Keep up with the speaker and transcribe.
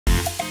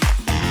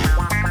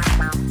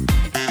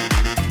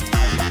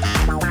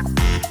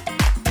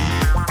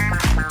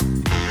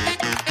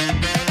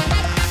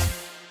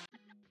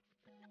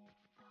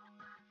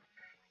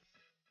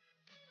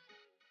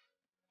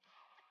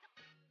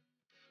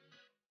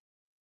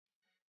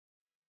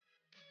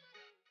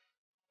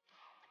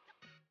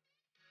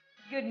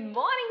Good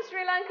morning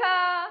Sri Lanka.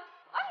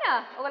 Anna,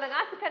 ඔයගොල්ලෝ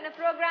ආස කරන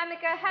ප්‍රෝග්‍රෑම්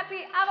එක happy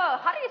hour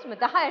හරියටම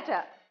 10ට.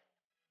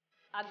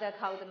 අද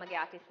කවුද මගේ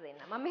ආටිස්ට් දෙන්න?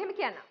 මම මෙහෙම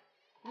කියන්නම්.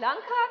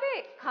 ලංකාවේ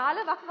කාල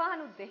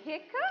වකවානු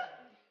දෙකක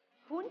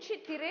පුංචි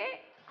තිරේ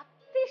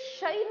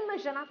අතිශයින්ම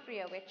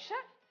ජනප්‍රිය වෙච්ච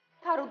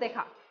තරු දෙකක්.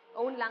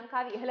 ඔවුන්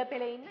ලංකාවේ ඉහළ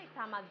පෙළේ ඉන්න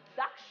ඉතාමත්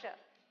දක්ෂ,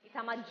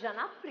 ඉතාමත්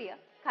ජනප්‍රිය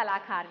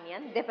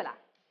කලාකාරණියන් දෙපළක්.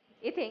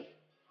 ඉතින්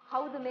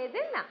කවුද මේ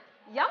දෙන්න?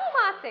 යමු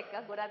මාත් එක්ක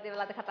ගොඩක්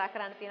දේවල් අද කතා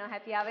කරන්න තියෙනවා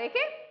happy hour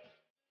එකේ.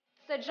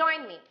 So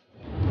join me.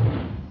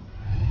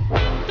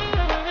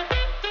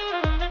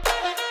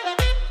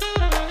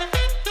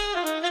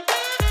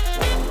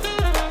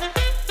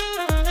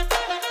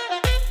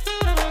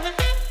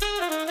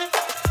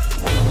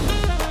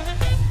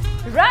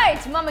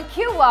 Right, මම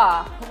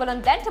කිව්වා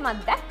ඔයගොල්ලන් දැන් තමයි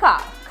දැක්කා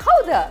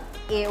කවුද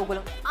ඒ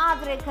ඔයගොල්ලන්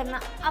ආදරය කරන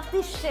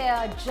අතිශය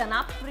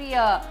ජනප්‍රිය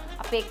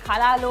අපේ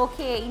කලා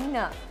ලෝකයේ ඉන්න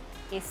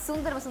ඒ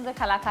සුන්දරම සුන්දර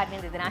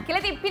කලාකාරියන් දෙදෙනා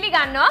කියලා ඉතින්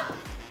පිළිගන්නවා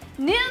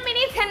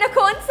Nilmini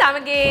Thennakoon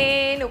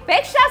සමගින්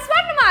Upeksha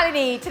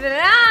Swarnamali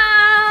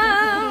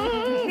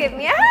Give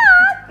me a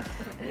hug.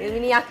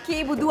 Nilmini akki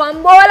budu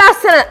ambo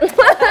lasana.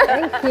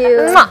 Thank you.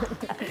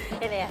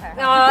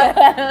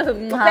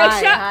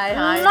 Upeksha.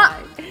 Hi.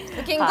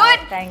 Looking good.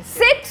 Thanks.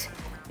 Sit.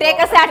 Take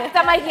a sat.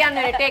 Tamai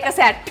kiyanne. Take a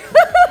sat.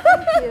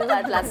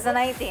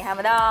 ලස්සනයි ඉතින්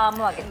හැමදාම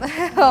වගේ.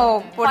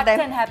 Oh, What's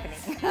been happening?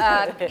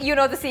 You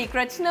know the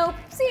secrets. No.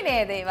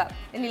 සීනේ දේවා.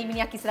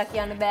 Nilmini akki ඉස්සරහ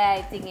කියන්න බෑ.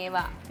 ඉතින්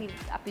ඒවා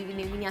අපි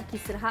Nilmini akki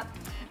ඉස්සරහ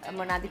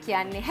මොනවද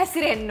කියන්නේ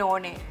හැසිරෙන්න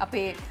ඕනේ.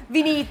 අපේ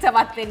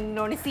විනීතවත් වෙන්න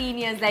ඕනේ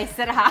seniors ලා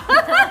ඉස්සරහ.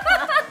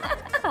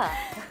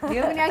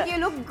 Nilmini akki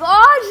look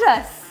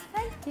gorgeous.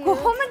 Thank you.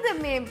 කොහොමද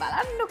මේ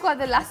බලන්නකෝ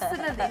අද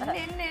ලස්සන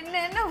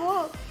දෙන්නේ නෝ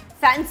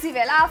fancy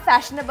වෙලා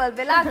fashionable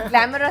වෙලා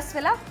glamorous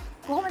වෙලා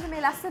කොහොමද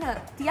මේ ලස්සන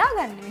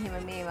තියාගන්නේ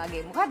මෙහෙම මේ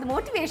වගේ මොකද්ද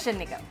motivation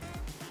එක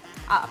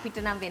අපිට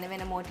නම්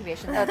වෙන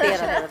motivation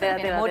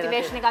තියෙනවා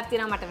motivation එකක්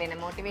තියෙනවා මට වෙන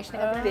motivation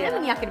එකක්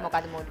තියෙනවා නියකින්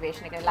මොකද්ද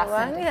motivation එක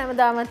ලස්සන මම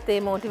හැමදාමත් මේ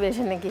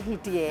motivation එකේ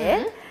හිටියේ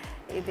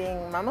ඉතින්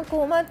මම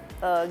කොහොමත්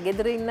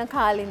ගෙදර ඉන්න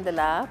කාලේ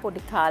ඉඳලා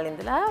පොඩි කාලේ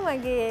ඉඳලා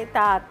මගේ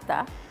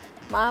තාත්තා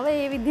මාව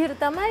මේ විදිහට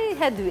තමයි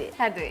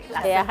හැදුවේ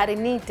එයා හරි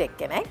නීට්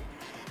එක්කෙනෙක්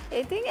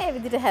ඉතින් ඒ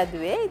විදිහට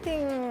හැදුවේ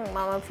ඉතින්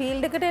මම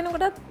ෆීල්ඩ් එකට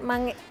එනකොටත්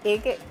මම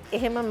ඒක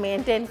එහෙම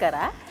මේන්ටේන්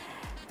කරා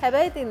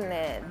හැබැයි ඉතින්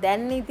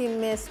දැන් ඉතින්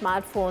මේ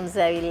ස්මාර්ට්ෆෝන්ස්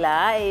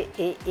ඇවිල්ලා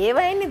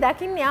ඒවා එන්නේ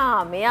දකින්නේ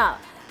මෙයා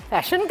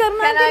ෆැෂන්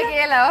කරනවා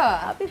කියලා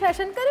අපි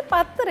ෆැෂන් කරේ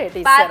පත්තරේට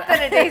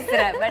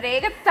ඉස්සර බට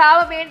ඒක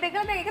තාම මේන්ටේන්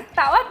කරන ඒක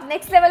තවත්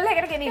නෙක්ස්ට් ලෙවල්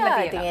එකකට ගෙනින්න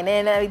තියෙනවා ඉතින්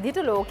එන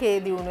විදිහට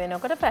ලෝකයේ දියුණු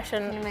වෙනකොට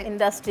ෆැෂන්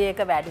ඉන්ඩස්ට්‍රි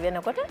එක වැඩි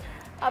වෙනකොට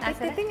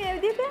අපිත් ඉතින් ඒ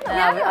විදිහට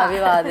යනවා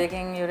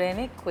අවිවාදයකින්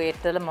යුරේනි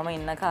කුවේට් වල මම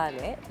ඉන්න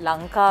කාලේ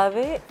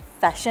ලංකාවේ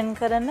ෆැෂන්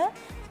කරන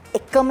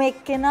එකම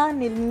එක්කෙනා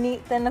Nilmini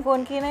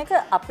Thennakoon කියන එක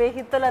අපේ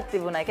හිතවලත්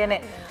තිබුණා. ඒ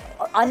කියන්නේ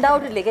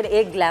undoubtedly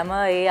ඒ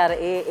glamour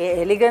ඒ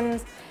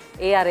elegance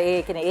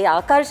ඒ කියන්නේ ඒ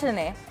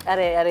ආකර්ෂණය අර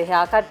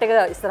hair cut එක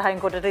ඉස්සරහින්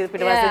කොටට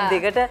පිටපස්සෙන්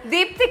දිගට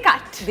දීප්ති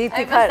cut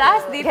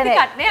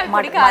නේ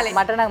පොඩි කාලේ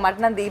මට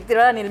නම් දීප්ති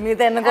වල Nilmini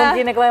Thennakoon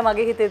කියන එකමයි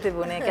මගේ හිතේ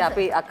තිබුණේ. ඒ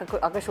අපි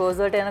අක shows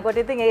වලට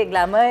එනකොට ඉතින් ඒ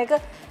glamour එක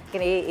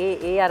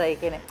කියන්නේ ඒ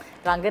කියන්නේ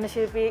රංගන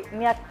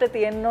ශිල්පිනියට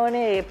තියෙන්න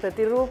ඕනේ ඒ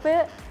ප්‍රතිරූපය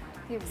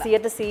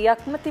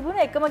 100%ක්ම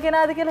තිබුණ එකම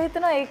කෙනාද කියලා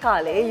හිතනවා ඒ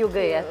කාලේ ඒ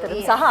යුගයේ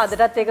ඇත්තටම සහ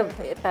අදටත් ඒක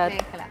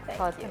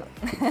පවතිනවා.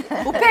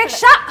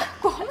 උපේක්ෂා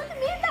කොහොමද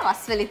මේ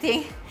දවස්වල ඉතින්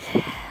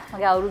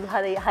මගේ අවුරුදු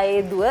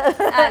 6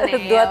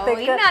 දුවත්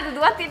එක්ක ඉන්න අද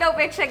දුවත් ඉන්න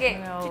උපේක්ෂාගේ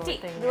චිචි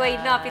දුව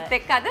ඉන්න අපිත්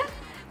එක්ක අද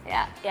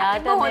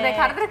යාට හොඳයි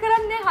කරදර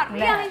කරන්නේ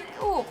හරියයි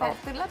ඕ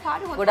පැත්තලා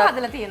පාඩු හොඳ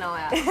හදලා තියෙනවා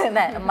ඔයා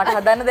නෑ මට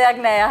හදන්න දෙයක්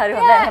නෑ යා හරි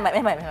හොඳයි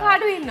එහෙමයි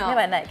පාඩු ඉන්නවා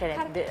එහෙමයි නෑ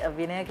කියන්නේ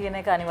විනය කියන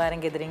එක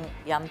අනිවාර්යෙන් ගෙදරින්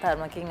යම්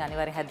තරමකින්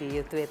අනිවාර්යෙන් හැදිය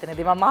යුතුයි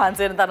එතනදී මම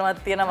මහන්සි වෙන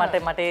තරමක් තියෙනවා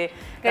මට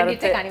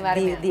ක්‍රෙඩිට් එක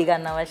අනිවාර්යෙන් දී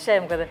ගන්න අවශ්‍යයි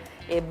මොකද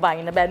ඒ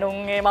බයින බැනුම්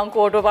ඒ මං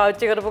කෝටුව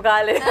පාවිච්චි කරපු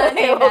කාලේ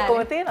ඒ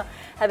ඔක්කොම තියෙනවා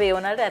හැබැයි ඒ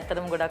වුණාට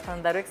ඇත්තටම ගොඩක්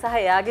හොඳ දරුවෙක්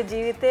සහ එයාගේ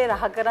ජීවිතේ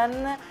රහ කරන්න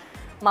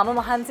මම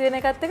මහන්සි වෙන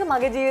එකත් එක්ක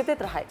මගේ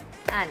ජීවිතේත් රහයි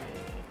අනේ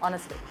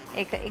honestly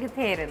ඒක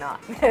තේරෙනවා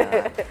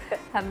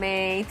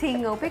මේ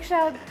ඉතින්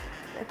උපේක්ෂා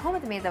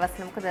කොහොමද මේ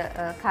දවස්වල මොකද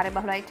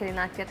කාර්යබහුලයි ටෙලි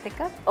නාට්‍යයත් එක්ක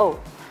ඔව්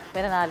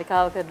වෙන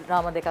නාලිකාවක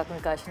ඩ්‍රාමා දෙකක්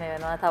විකාශනය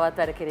වෙනවා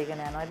තවත් වැඩ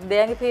කිරීගෙන යනවා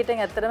දෙයන්ගේ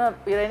පිටින්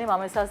ඇත්තටම ඉරේනි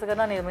මම විශ්වාස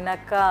කරනවා Nilmini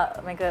අක්කා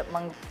මේක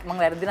මම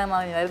වැරදි නම්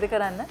මම නිවැරදි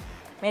කරන්න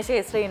මේ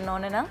ශේෂ්ත්‍රයේ ඉන්න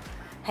ඕනේ නම්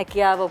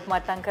හැකියාව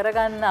උපමට්ටම්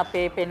කරගන්න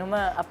අපේ පෙනුම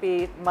අපි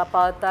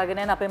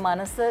පවත්වාගෙන යන අපේ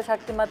මනස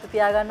ශක්තිමත්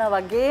තියාගන්නවා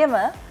වගේම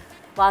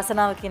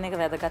වාසනාව කියන එක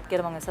වැදගත්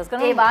කියලා මම විශ්වාස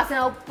කරනවා. ඒ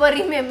වාසනාව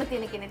උපරිමයෙන්ම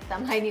තියෙන කෙනෙක්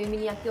තමයි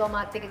Nilmini අක්කව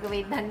මාත් එක්ක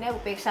වෙද්දන්නේ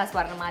Upeksha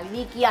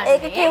Swarnamali කියන්නේ.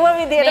 ඒක කිව්ව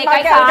විදියට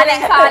මගේ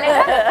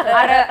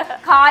අර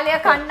කාලය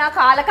කන්නා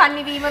කාල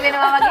කන්නි වීම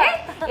වෙනවා වගේ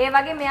ඒ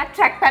වගේ මෙයා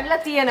ට්‍රැක් පැනලා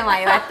තියෙනවා.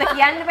 ඒ ඇත්ත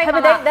කියන්න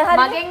බෑ.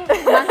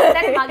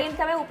 මගෙන්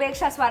තමයි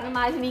Upeksha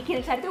Swarnamali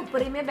කියන චරිතය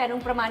උපරිමයෙන්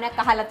බැනුම් ප්‍රමාණයක්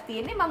අහලා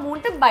තියෙන්නේ. මම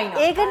මූන්ට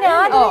බයිනවා. ඒකනේ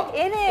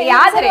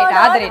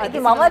ආදරේට.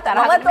 ඉතින් මම වාට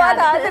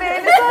ආදරේ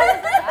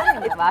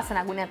වෙනවා.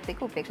 වාසනා ගුණයත්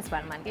එක්ක Upeksha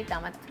Swarnamali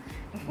තමත්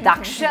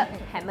දක්ෂ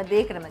හැම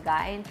දෙයකටම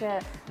ගායනට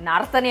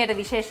නර්තනයට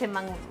විශේෂයෙන්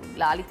මම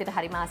ලාලිතයට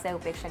හරි මාසයක්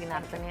උපේක්ෂාගේ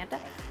නර්තනයට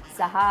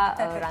සහ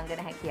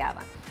රංගන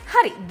හැකියාවන්.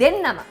 හරි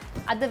දෙන්නම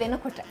අද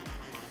වෙනකොට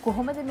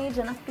කොහොමද මේ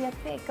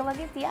ජනප්‍රියත්වය එක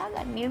වගේ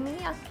තියාගන්නේ?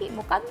 නිර්මිනී අක්කි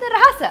මොකක්ද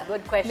රහස?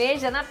 මේ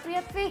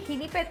ජනප්‍රියත්වයේ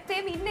හිණිපෙත්තේ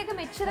ඉන්න එක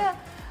මෙච්චර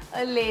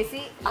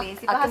ලේසි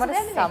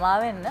පහසු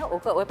සමාවෙන්න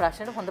ඕක ඔය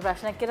ප්‍රශ්නෙට හොඳ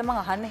ප්‍රශ්නයක් කියලා මම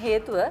අහන්න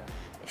හේතුව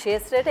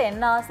ශේත්‍රයට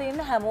එන්න ආසෙ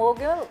ඉන්න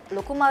හැමෝගෙම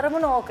ලොකු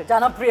මරමුණ ඕක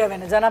ජනප්‍රිය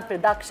වෙන්න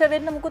දක්ෂ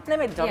වෙන්න මුකුත්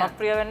නෙමෙයි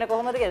ජනප්‍රිය වෙන්න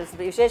කොහොමද කියලා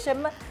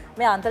විශේෂයෙන්ම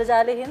මේ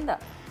අන්තර්ජාලයේ හින්දා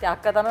ඉතින්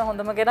අක්කා තමයි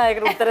හොඳම කෙනා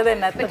ඒකට උත්තර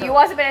දෙන්න නැත්තේ but you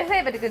was better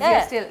say but because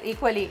you're still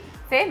equally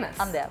famous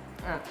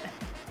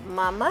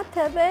මමත්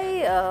හැබැයි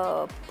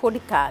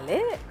පොඩි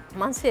කාලේ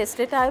මං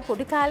ශේත්‍රයට ආවේ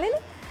පොඩි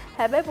කාලේනේ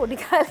හැබැයි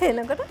පොඩි කාලේ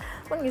එනකොට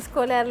මං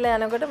ඉස්කෝලේ ඇරලා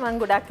යනකොට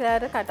මං ගොඩක්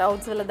වෙලාවට කට්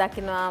අවුට්ස් වල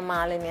දකින්නවා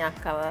මාලිනී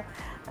අක්කව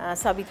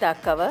සබිතා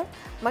අක්කව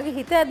මගේ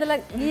හිත ඇදලා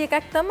ගිය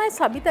එකක් තමයි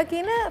සබිතා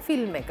කියන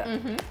ෆිල්ම් එක.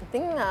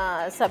 ඉතින්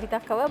සබිතා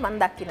අක්කව මම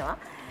දකින්නවා.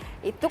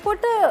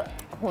 එතකොට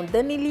හොඳ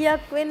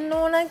නිලියක් වෙන්න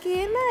ඕන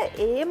කියන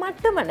ඒ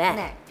මට්ටම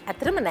නෑ.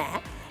 ඇත්තටම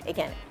නෑ. ඒ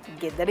කියන්නේ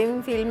ගෙදරින්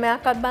ෆිල්ම්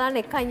එකක්වත්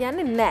බලන්න එකයි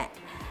යන්නේ නෑ.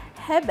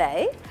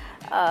 හැබැයි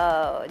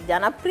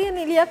ජනප්‍රිය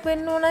නිලියක්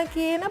වෙන්න ඕන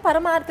කියන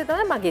පරමාර්ථය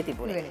තමයි මගේ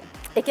තිබුණේ.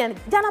 ඒ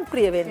කියන්නේ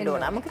ජනප්‍රිය වෙන්න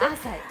ඕන. මොකද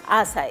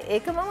ආසයි.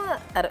 ඒක මම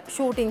අර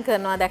ෂූටින්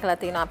කරනවා දැකලා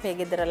තියෙනවා අපේ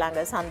ගෙදර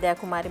ළඟ සන්ධ්‍යා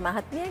කුමාරි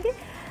මහත්මියගේ.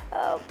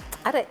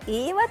 අර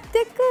ඒවත්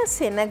එක්ක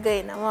සෙනග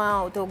එනවා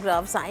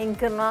ඔටෝග්‍රාෆ් සයින්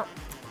කරනවා.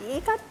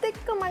 ඒකත්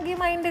එක්ක මගේ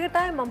මයින්ඩ්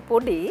එකට ආවේ මම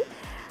පොඩි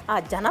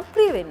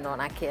ජනප්‍රිය වෙන්න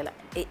ඕන කියලා.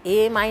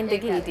 ඒ මයින්ඩ්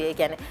එකේ හිටියේ. ඒ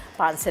කියන්නේ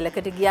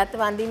පන්සලකට ගියත්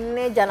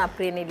වඳින්නේ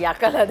ජනප්‍රිය නිලියක්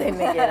කරලා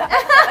දෙන්න කියලා.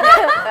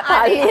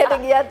 පල්ලියට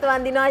ගියත්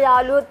වඳිනවා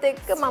යාළුවොත්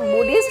එක්ක මම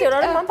බුද්දිස්ට්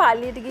වෙනකොට මම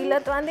පල්ලියට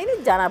ගිහිල්ලත් වඳින්නේ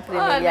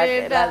ජනප්‍රිය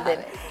නිලියක් කරලා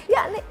දෙන්න.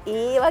 යන්නේ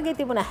ඒ වගේ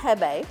තිබුණා.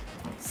 හැබැයි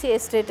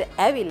ශේෂ්ත්‍රයට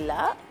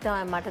ඇවිල්ලා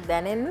තමයි මට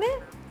දැනෙන්නේ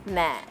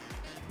නෑ.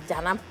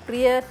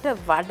 ජනප්‍රියට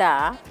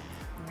වඩා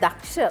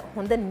දක්ෂ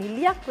හොඳ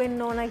නිලියක්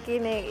වෙන්න ඕන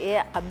කියන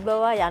ඒ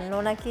අත්බවා යන්න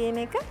ඕන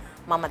කියන එක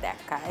මම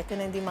දැක්කා.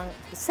 එතනදී මම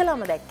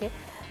ඉස්සෙල්ලාම දැක්කේ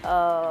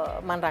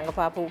මම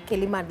රංගපාපු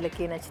කෙලිමඩ්ල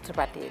කියන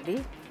චිත්‍රපටයේදී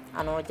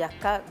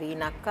අනෝජක්කා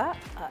වීනක්කා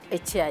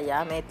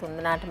එච්චියා මේ තුන්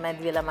දෙනාට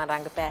මැදි වෙලා මම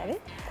රංගපෑවේ.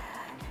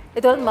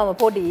 ඒතකොට මම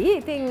පොඩි.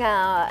 ඉතින්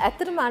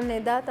ඇත්තටම අන්න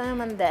එදා තමයි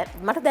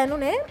මට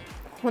දැනුනේ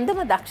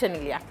හොඳම දක්ෂ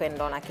නිලියක්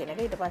වෙන්න ඕන කියන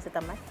එක. ඊට පස්සේ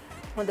තමයි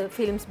හොඳ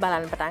ෆිල්ම්ස්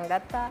බලන්න පටන්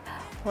ගත්තා.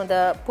 හොඳ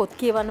පොත්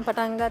කියවන්න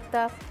පටන්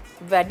ගත්තා.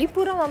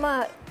 වැඩිපුර මම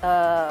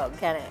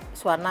කියන්නේ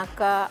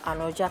ස්වර්ණක්කා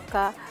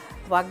අනෝජක්කා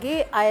වගේ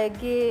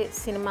අයගේ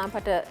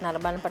සිනමාපට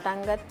නරඹන්න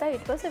පටන් ගත්තා.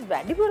 ඊට පස්සේ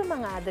වැඩිපුර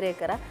මම ආදරය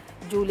කරා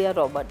ජූලියා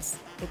රොබර්ට්ස්.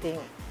 ඉතින්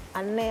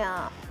අන්නේ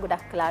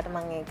ගොඩක් කලාට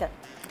මම ඒක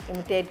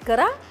ඉමිටේට්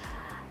කරා.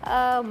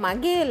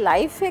 මගේ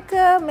ලයිෆ් එක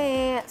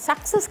මේ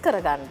සක්සස්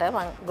කරගන්න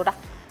මම ගොඩක්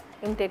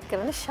ඉමිටේට්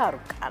කරන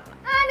ශාරුක් ඛාන්.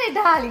 අනේ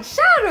ඩාලි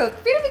ශාරුක්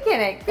පිරිමි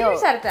කෙනෙක්.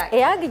 පිරිමි සරතක්.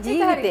 එයාගේ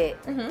ජීවිතේ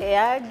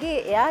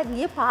එයා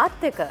ගිය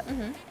පාත් එක.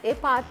 ඒ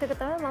පාත් එක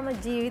තමයි මම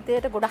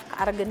ජීවිතේට ගොඩක්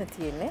අරගෙන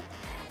තියෙන්නේ.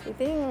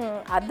 ඉතින්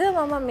අද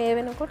මම මේ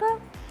වෙනකොට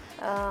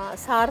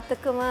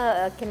සාර්ථකම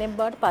කෙනෙක්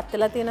බවට පත්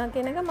වෙලා තියෙනවා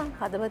කියන එක මම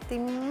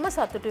හදවතින්ම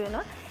සතුටු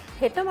වෙනවා.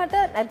 හෙට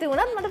මට නැති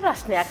වුණත් මට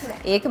ප්‍රශ්නයක් නැහැ.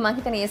 ඒක මම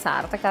හිතන්නේ මේ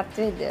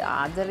සාර්ථකත්වයේ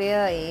ආදරය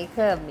ඒක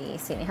මේ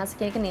සෙනෙහස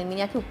කියන එක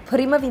නිල්මිනියගේ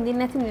උපරිම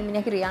විඳින්න නැති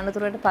නිල්මිනියගේ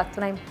රියානතුරට පත්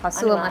වුණායින්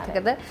පසුව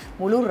මතකද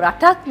මුළු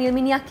රටක්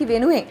නිල්මිනියක්ගේ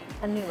වෙනුවෙන්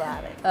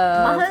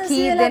අනිවාර්යයෙන්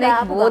කී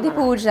දෙනෙක් බෝධි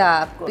පූජා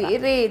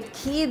පෙරේත්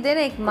කී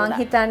දෙනෙක් මං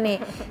හිතන්නේ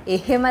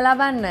එහෙම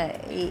ලබන්න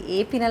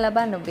ඒ පින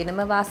ලබන්න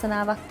වෙනම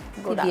වාසනාවක්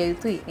තිබිය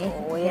යුතුයි නේ.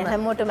 ඔය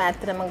හැමෝටම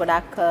ඇත්තටම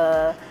ගොඩක්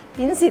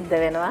පින්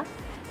සිද්ධ වෙනවා.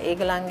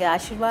 ඒගොල්ලන්ගේ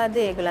ආශිර්වාදය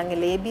ඒගොල්ලන්ගේ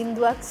ලේ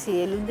බින්දුවක්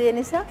සියලු දේ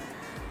නිසා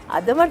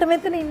අද මට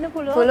මෙතන ඉන්න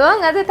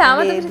පුළුවන්. අද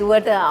තාම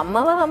දුවට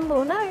අම්මව හම්බ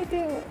වුණා.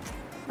 ඉතින්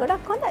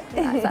ගොඩක්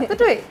හොඳයි.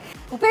 සතුටුයි.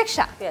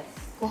 උපේක්ෂා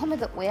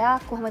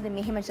කොහොමද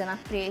මෙහෙම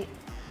ජනප්‍රිය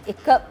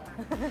එක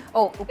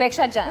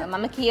උපේක්ෂා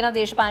මම කියන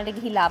දේශපාලනයට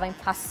ගිහිල්ලා ආවයින්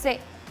පස්සේ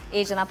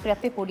ඒ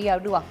ජනප්‍රියත්වයේ පොඩි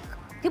අඩුවක්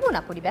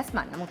තිබුණා පොඩි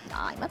බැස්මක්. නමුත්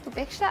ආයිමත්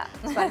උපේක්ෂා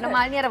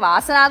ස්වර්ණමාලිනී අර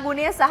වාසනා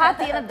ගුණය සහ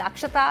තියෙන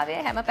දක්ෂතාවය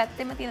හැම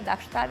පැත්තෙම තියෙන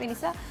දක්ෂතාවය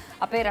නිසා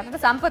අපේ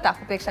රටට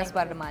සම්පතක් උපේක්ෂා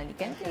ස්වර්ණමාලිනී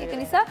කියන්නේ. ඒක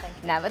නිසා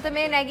නැවත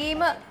මේ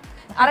නැගීම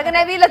අරගෙන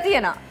ඇවිල්ලා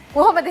තියෙනවා.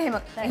 කොහොමද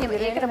එහෙම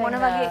ඒකට මොන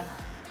වගේ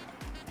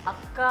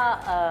අක්කා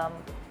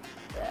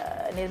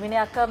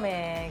නිර්මිනී අක්කා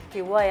මේ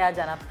කිව්වා එයා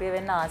ජනප්‍රිය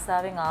වෙන්න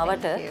ආසාවෙන්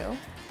ආවට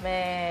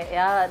මේ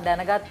එයා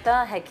දැනගත්තා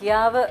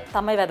හැකියාව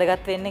තමයි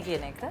වැදගත් වෙන්නේ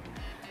කියන එක.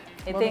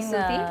 ඉතින්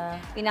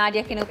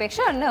විනාඩියක් කියන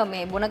උපේක්ෂා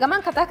මේ බොන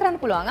ගමන් කතා කරන්න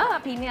පුළුවන්.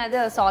 අපි ඉන්නේ අද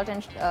salt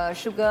and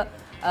sugar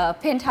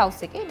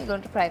penthouse එකේ.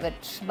 මේගොල්ලන්ට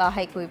private bar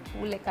එකයි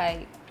pool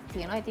එකයි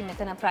තියෙනවා. ඉතින්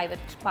මෙතන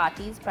private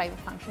parties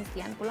private functions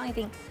තියන්න පුළුවන්.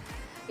 ඉතින්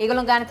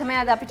ඒගොල්ලෝ ගන්න තමයි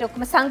අද අපිට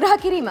ඔක්කොම සංග්‍රහ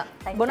කිරීම.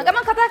 බොන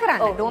ගමන් කතා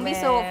කරන්න. Don't be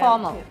so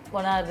formal.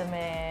 මොනවාද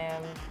මේ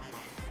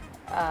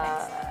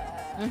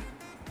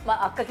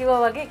අක්කා කිව්වා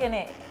වගේ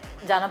කියන්නේ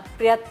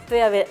ජනප්‍රියත්වය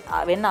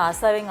වෙන්න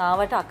ආසාවෙන්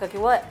ආවට අක්කා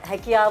කිව්වා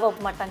හැකියාව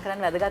උපමට්ටම්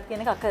කරන්න වැදගත්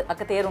කියන එක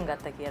අක්කා තේරුම්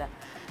ගත්තා කියලා.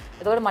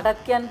 එතකොට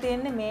මටත් කියන්න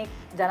තියෙන්නේ මේ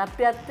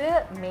ජනප්‍රියත්වය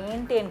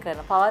මේන්ටේන්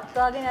කරන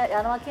පවත්වාගෙන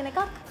යනවා කියන එකක්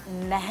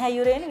නැහැ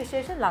යුරේනි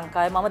විශේෂයෙන්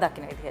ලංකාවේ මම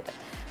දකින විදිහට.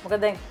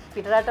 මොකද දැන්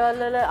පිට රටවල්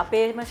වල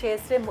අපේම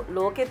ශාස්ත්‍රයේ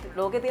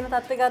ලෝකේ තියෙන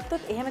තත්ත්වය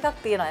ගත්තොත් එහෙම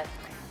එකක් තියෙනවා.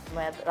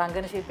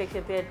 රංගන ශිල්පියෙක්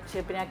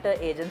ශිල්පිනියක්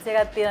ඒජන්සි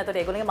එකක් තියෙනවා.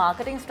 එතකොට ඒගොල්ලෝගේ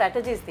මාකටිං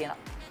ස්ට්‍රැටජිස් තියෙනවා.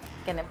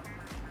 කියන්නේ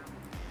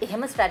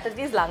එහෙම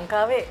ස්ට්‍රැටජිස්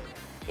ලංකාවේ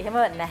එහෙම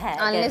නැහැ.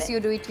 unless you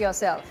do it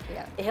yourself.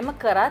 Yeah. එහෙම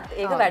කරත්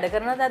ඒක වැඩ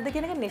කරනවද නැද්ද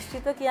කියන එක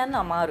නිශ්චිත කියන්න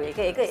අමාරුයි.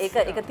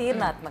 ඒක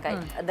තීරණාත්මකයි.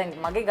 දැන්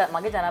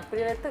මගේ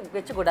ජනප්‍රිය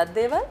වෙච්ච ගොඩක්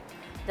දේවල්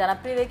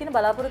ජනප්‍රිය වෙයි කියන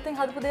බලාපොරොත්තුෙන්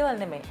හදපු දේවල්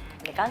නෙමෙයි.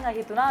 නිකන්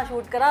හිතුණා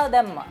ෂූට් කරා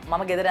දැම්මා.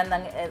 මම ගෙදර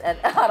යන්නම්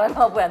අරන්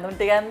ආපු ඇඳුම්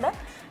ටික ඇඳ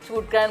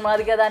ෂූට් කරන්න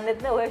මාද කියලා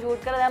දන්නෙත් නෑ. ඔය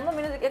ෂූට් කරලා දැම්මා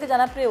මිනිස්සු ඒක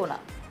ජනප්‍රිය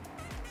වුණා.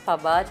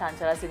 පබා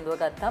චංචලා සින්දුව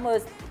ගත්තාම ඔය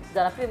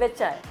ජනප්‍රිය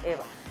වෙච්ච අය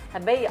ඒවා.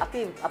 හැබැයි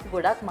අපි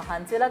ගොඩක්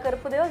මහන්සියලා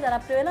කරපු දේවල්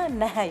ජනප්‍රිය වෙලා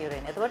නැහැ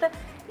යුරේනේ. එතකොට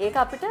ඒක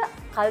අපිට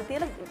කල්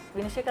තියලා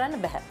විනිශ්චය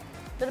කරන්න බෑ.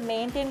 ඒකට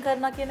මේන්ටේන්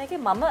කරනවා කියන එකේ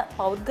මම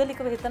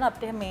පෞද්ගලිකව හිතන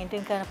අපිට එහෙම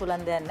මේන්ටේන් කරන්න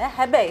පුළුවන් දෙයක් නැහැ.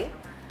 හැබැයි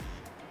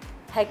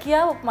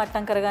හැකියාව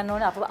මට්ටම් කරගන්න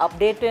ඕනේ, අප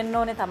අප්ඩේට් වෙන්න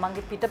ඕනේ,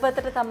 තමන්ගේ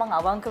පිටපතට තමන්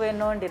අවංක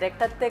වෙන්න ඕනේ,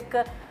 ඩිරෙක්ටර්ත් එක්ක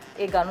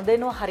ඒ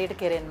ගනුදෙනුව හරියට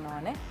කෙරෙන්න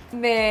ඕනේ.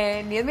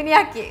 මේ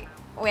නිල්මිනියක්ගේ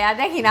ඔයා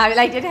දැන් hina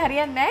වෙලා හිටියට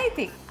හරියන්නේ නැහැ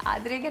ඉතින්.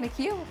 ආදරය ගැන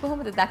කියමු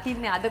කොහොමද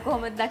දකින්නේ? අද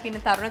කොහොමද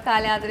දකින්නේ? තරුණ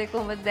කාලේ ආදරය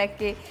කොහොමද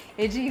දැක්කේ?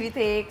 ඒ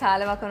ජීවිතේ ඒ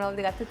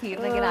කාලවකනෝවද ගත්ත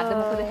තීරණ ගැන අද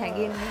මොකද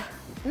හැඟෙන්නේ?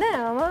 නෑ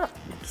මම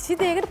කිසි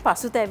දෙයකට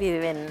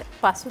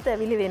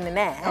පසුතැවිලි වෙන්නේ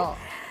නෑ.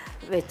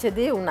 වෙච්ච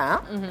දේ වුණා.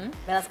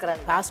 වෙනස්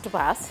කරන්න පාස්ට්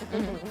පාස්.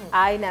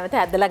 ආයි නැවත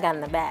ඇදලා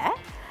ගන්න බෑ.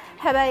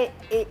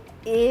 හැබැයි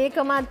ඒක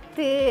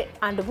මැත්තේ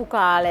අඬපු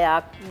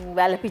කාලයක්,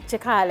 වැළපිච්ච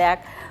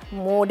කාලයක්,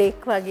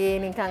 මෝඩෙක් වගේ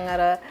නිකන්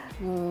අර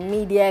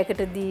මීඩියා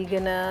එකට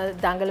දීගෙන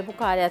දඟලපු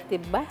කාලයක්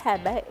තිබ්බා.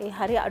 හැබැයි ඒ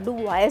හරි අඩු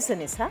වයස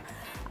නිසා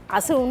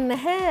අසුන්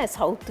නැහැ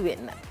සෞතු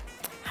වෙන්න.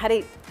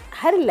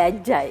 හරි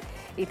ලැජ්ජයි.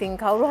 ඉතින්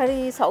කවුරු හරි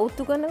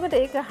සෞතු කරනකොට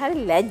ඒක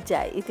හරි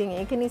ලැජ්ජයි. ඉතින්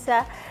ඒක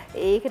නිසා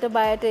ඒකට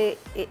බයට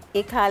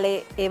ඒ කාලේ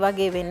ඒ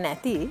වගේ වෙන්න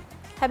ඇති.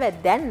 හැබැයි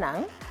දැන් නම්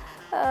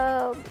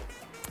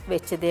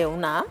වෙච්ච දේ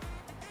වුණා.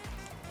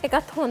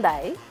 ඒකත්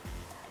හොඳයි.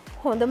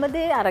 හොඳම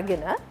දේ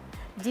අරගෙන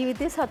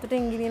ජීවිතේ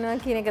සතුටින් ගෙනියනවා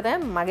කියන එක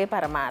තමයි මගේ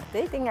පරමාර්ථය.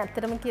 ඉතින්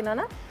ඇත්තටම කියනවා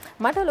නම්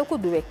මට ලොකු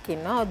දුවෙක්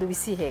ඉන්නවා අවුරුදු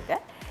 21ක.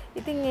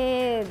 ඉතින්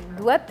ඒ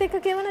දුවත් එක්ක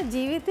කියවන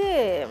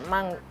ජීවිතේ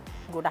මං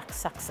ගොඩක්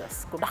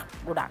සක්සස්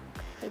ගොඩක්.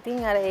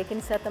 ඉතින් අර ඒක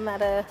නිසා තමයි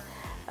අර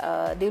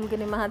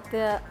දිල්ගනේ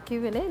මහත්තයා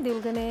කිව්වනේ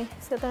දිල්ගනේ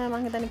තමයි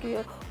මං හිතන්නේ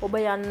කිව්වේ ඔබ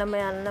යන්නම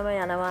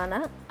යනවා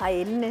නම්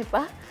ආයෙ එන්න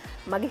එපා.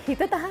 මගේ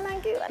හිත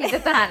තහනම් කිව්වා.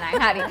 හිත තහනම්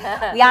හරි.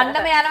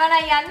 යන්නම යනවා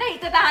නම් යන්න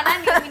හිත තහනම්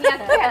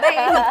නිල්මිනියක්.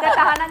 හැබැයි හිත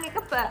තහනම් එක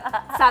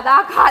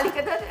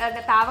සදාකාලිකද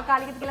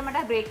තාවකාලිකද කියලා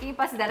මට බ්‍රේක් එකකින්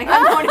පස්සේ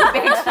දැනගන්න ඕනේ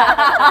උපේක්ෂා.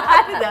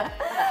 හරිද?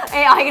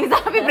 ඒ ආයෙත්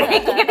නිසා අපි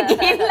බ්‍රේක් එකට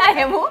ගිහිල්ලා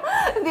එමු.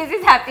 This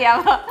is happy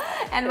hour.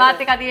 and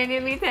මාත් එක්ක අදින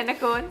නිල්මිනි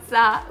තෙන්නකෝන්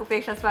සහ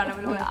උපේක්ෂා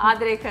ස්වර්ණමලි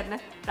ආදරය කරන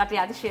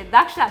රටේ අතිශය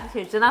දක්ෂ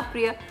අතිශය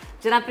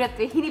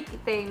ජනප්‍රියත්වයේ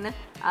හිරිපිතේ ඉන්න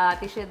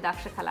අතිශය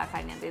දක්ෂ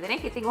කලාකාරිනියන්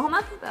දෙදෙනෙක්. ඉතින්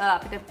කොහොමත්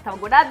අපිට තව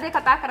ගොඩාක් දේ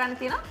කතා කරන්න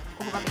තියෙනවා.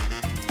 කොහොමද?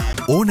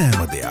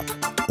 ඕනෑම දෙයක්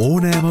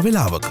ඕනෑම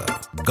වෙලාවක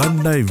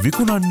ගණ්ඩයි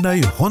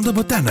විකුණන්නයි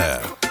හොඳම තැන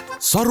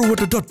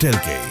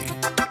සරුවට.lk.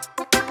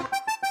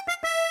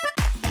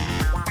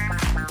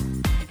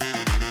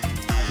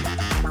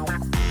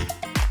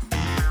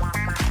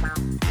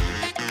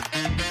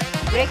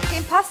 බ්‍රේක්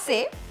එකෙන්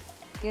පස්සේ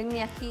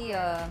යන්නි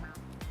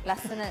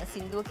ලස්සන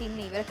සින්දුවකින්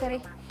ඉවර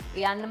කරේ.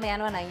 යන්නම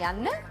යනවා නම්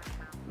යන්න.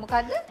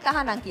 මොකද්ද?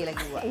 තහනම් කියලා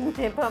කිව්වා. එන්න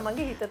එපා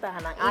මගේ හිත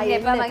තහනම්.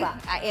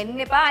 එන්න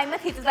එපා අයිම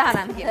හිත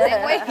තහනම් කියලා.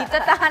 දැන් ඔය හිත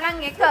තහනම්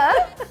එක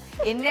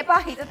එන්න එපා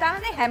හිත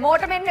තහනම්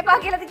හැමෝටම එන්න එපා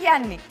කියලාද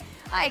කියන්නේ?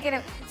 ඒ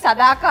කියන්නේ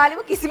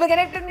සදාකාලිකව කිසිම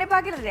කෙනෙක්ට එන්න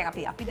එපා කියලා.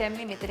 දැන් අපි දැන්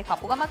මේ මෙතන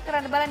කපු ගමක්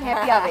කරන්න බලන්නේ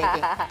හැපි ආව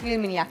එකේ.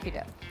 නිල්මිනියක් හිට.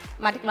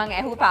 මම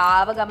ඇහුවා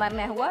පාව ගමන්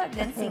ඇහුවා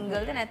දැන්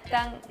සිංගල්ද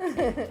නැත්නම්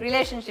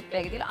රිලේෂන්ෂිප්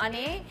එකකද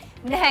අනේ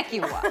නැහැ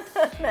කිව්වා.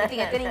 ඉතින්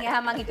එතනින්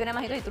එහා මම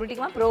හිතුවා ඉතුරු ටික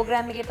මම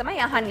ප්‍රෝග්‍රෑම් එකේ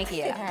තමයි අහන්නේ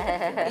කියලා.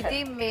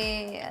 ඉතින්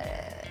මේ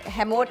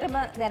හැමෝටම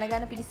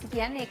දැනගන්න පිළිසි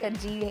කියන්නේ ඒක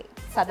ජීවේ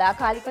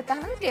සදාකාලිකව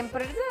තමයි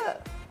ටෙම්පරරිද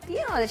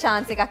තියනවාද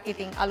chance එකක්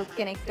ඉතින් අලුත්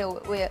කෙනෙක්ට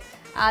ඔය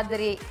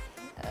ආදරේ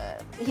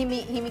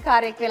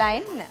හිමිකාරයෙක් වෙලා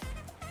එන්න.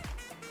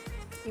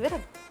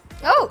 ඉවරද?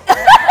 ඔව්.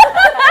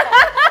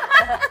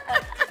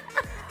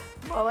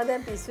 මම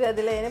දැන් පිස්සු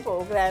ඇදලා එන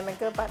ප්‍රෝග්‍රෑම්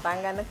එක පටන්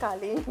ගන්න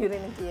කලින්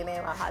ඉරෙන කියන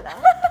ඒවා අහලා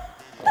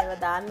ඒව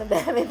දාන්න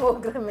බෑ මේ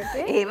ප්‍රෝග්‍රෑම්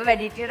එකේ. ඒව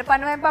වැඩිටියට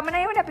පනවෙන්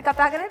පමණයි වුණේ අපි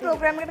කතා කරන්නේ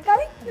ප්‍රෝග්‍රෑම් එකට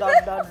කලින්. ...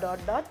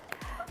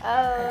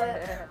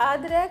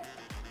 ආදරයක්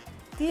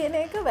තියෙන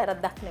එක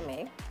වැරද්දක්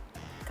නෙමෙයි.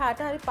 කාට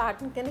හරි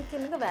පාර්ට්නර් කෙනෙක්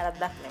කියන එක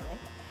වැරද්දක් නෙමෙයි.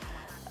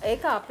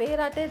 ඒක අපේ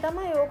රටේ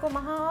තමයි ඕක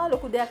මහා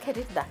ලොකු දෙයක්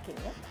හැටියට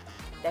දකින්නේ.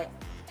 දැන්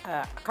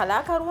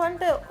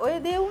කලාකරුවන්ට ওই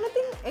දේ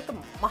වුණතින් ඒක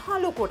මහා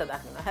ලොකුවට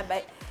දකිනවා.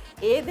 හැබැයි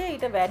ඒ දේ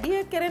ඊට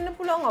වැඩිය කරන්න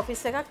පුළුවන්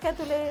ඔෆිස් එකක්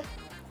ඇතුලේ,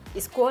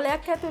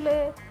 ඉස්කෝලයක්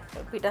ඇතුලේ,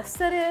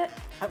 පිටස්තරේ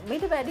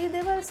මේට වැඩි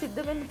දේවල්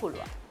සිද්ධ වෙන්න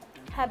පුළුවන්.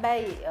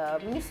 හැබැයි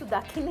මිනිස්සු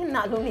දකින්නේ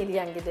නළු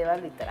නිලියන්ගේ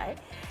දේවල් විතරයි.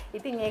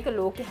 ඉතින් ඒක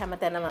ලෝකෙ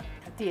හැමතැනම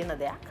තියෙන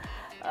දෙයක්.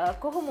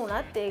 කොහොම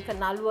වුණත් ඒක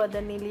නළුවද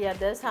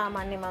නිලියද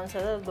සාමාන්‍ය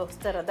මනුස්සයද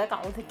දොස්තරද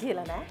කවුද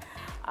කියලා නෑ.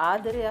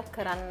 ආදරයක්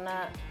කරන්න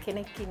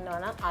කෙනෙක් ඉන්නවා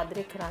නම්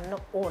ආදරය කරන්න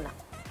ඕන.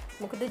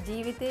 මොකද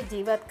ජීවිතේ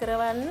ජීවත්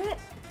කරවන්නේ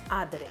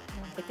ආදරේ.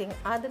 ඉතින්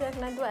ආදරයක්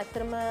නැතුව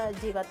ඇත්තටම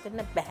ජීවත්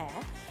වෙන්න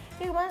බෑ.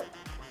 ඒක මම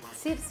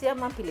සිර්සියා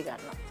මම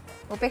පිළිගන්නවා.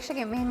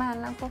 උපේක්ෂකෙන් මෙහෙම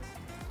අහන්නම්කෝ.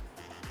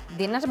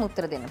 දෙන්නටම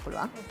උත්තර දෙන්න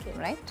පුළුවන්.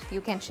 right?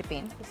 You can chip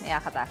in.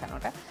 එයා කතා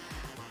කරනකොට.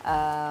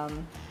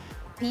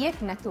 පියෙක්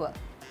නැතුව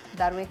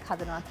දරුවෙක්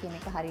හදනවා කියන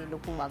එක හරිය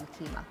ලොකු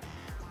වගකීමක්.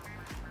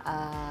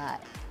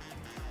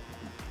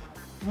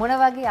 මොන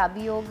වගේ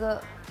අභියෝග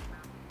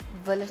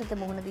වලටද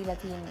මුහුණ දීලා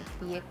තියෙන්නේ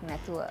පියෙක්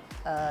නැතුව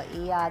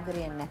ඒ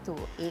ආදරය නැතුව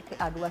ඒක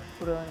අඩුවක්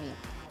පුරවමින්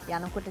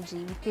යනකොට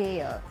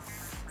ජීවිතයේ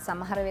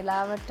සමහර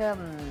වෙලාවට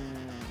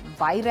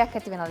වෛරයක්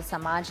ඇති වෙනවා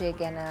සමාජය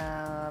ගැන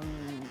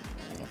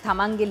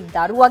තමන්ගේ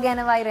දරුවා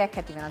ගැන වෛරයක්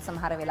ඇති වෙනවා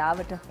සමහර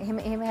වෙලාවට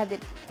එහෙම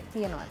හැදෙන්න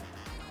තියෙනවද?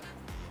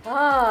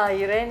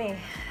 ඉරේනි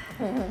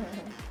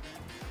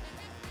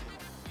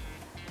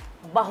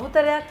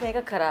බහුතරයක් මේක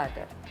කරාට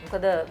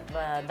මොකද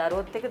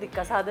දරුවොත් එක්ක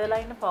දික්කසාද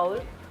වෙලා ඉන්න පවුල්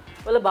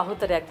වල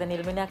බහුතරයක් දැන්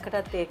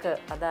නිල්මිණියක්කටත් ඒක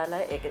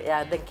අදාළයි ඒක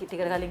එයා දැන්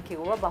ටිකට කලින්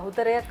කිව්වා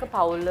බහුතරයක්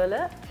පවුල් වල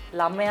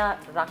ළමයා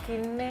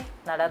රකින්නේ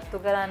නඩත්තු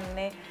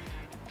කරන්නේ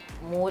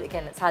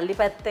කියන්නේ සල්ලි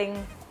පැත්තෙන්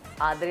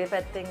ආදරය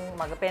පැත්තෙන්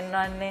මඟ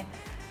පෙන්වන්නේ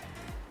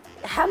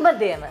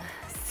හැමදේම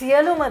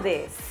සියලුම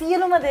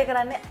දේ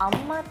කරන්නේ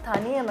අම්මා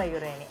තනියම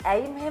යුරේනි.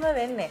 ඇයි මෙහෙම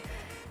වෙන්නේ?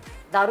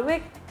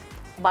 දරුවෙක්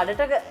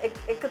බඩට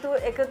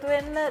එකතු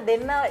වෙන්න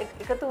දෙන්න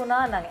එකතු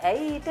වුණා නම්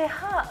ඇයි ඊට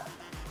එහා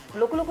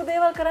ලොකු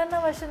දේවල් කරන්න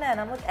අවශ්‍ය නැහැ.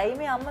 නමුත් ඇයි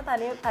මේ අම්මා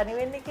තනි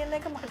වෙන්නේ කියන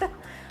එක මට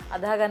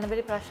අදහා ගන්න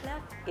බැරි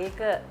ප්‍රශ්නයක්. ඒක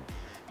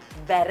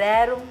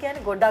බැරෑරුම්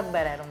කියන්නේ ගොඩක්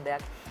බැරෑරුම්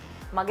දෙයක්.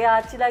 මගේ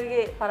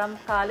ආච්චිලාගේ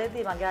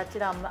කාලේදී මගේ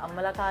ආච්චිලා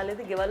අම්මලා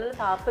කාලේදී ගෙවල් වල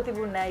තාප්ප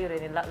තිබුණ නෑ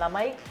යුරේනි.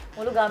 ළමයි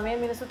මුළු ගමේ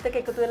මිනිස්සුත් එක්ක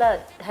එකතු වෙලා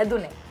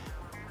හැදුනේ.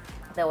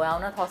 දැන් ඔයා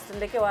වුණත්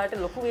හොස්ටල් එකේ ඔයාලට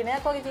ලොකු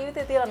විනයක් වගේ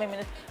ජීවිතේ තියෙනවා. මේ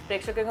මිනිස්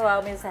ප්‍රේක්ෂකයන්ව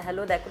ඔයා මේ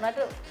සැහැල්ලුව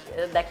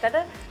දැක්කට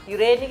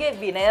යුරේනිගේ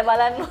විනය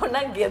බලන්න ඕන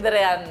නම් ගෙදර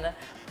යන්න.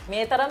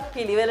 මේ තරම්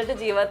පිළිවෙලට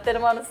ජීවත් වෙන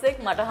මිනිස්සෙක්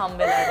මට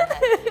හම්බෙලා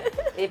නැහැ.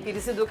 ඒ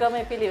පිරිසිදුකම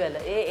ඒ පිළිවෙල.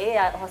 ඒ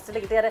හොස්ටල්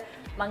එකේ ඉතින්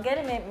මං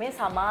කියන්නේ මේ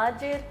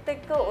සමාජයේත්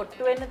එක්ක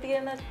ඔට්ටු වෙන්න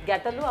තියෙන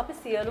ගැටලු අපි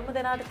සියලුම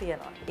දෙනාට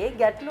තියෙනවා. ඒ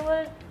ගැටලු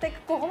වලට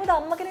එක්ක කොහොමද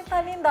අම්මා කෙනෙක්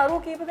තනියෙන්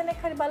දරුවෝ කීප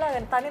දෙනෙක් හරි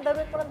බලාගන්නේ? තනියෙන්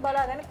දරුවෙක් වුණත්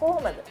බලාගන්නේ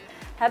කොහොමද?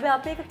 හැබැයි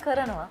අපි ඒක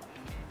කරනවා.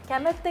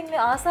 කැමැත්තෙන්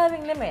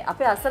ආසාවෙන් නෙමෙයි.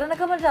 අපේ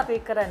අසරණකමට අපි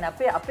ඒක කරන්නේ.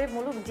 අපේ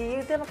මුළු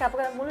ජීවිතේම කැප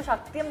කරන මුළු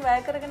ශක්තියම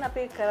වැය කරගෙන අපි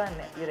ඒක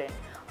කරන්නේ. ඉරෙන්.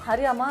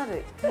 හරි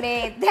අමාරුයි.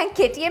 මේ දැන්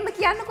කෙටියෙන්ම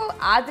කියන්නකෝ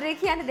ආදරය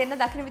කියන්නේ දෙන්න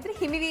දකින්න විතර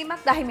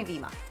හිමිවීමක්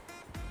දහිමිවීමක්.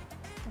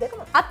 දෙකම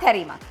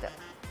අත්හැරීමක්ද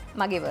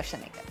මගේ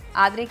වර්ෂන් එක.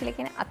 ආදරය කියලා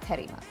කියන්නේ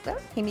අත්හැරීමක්ද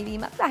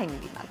හිමිවීමක්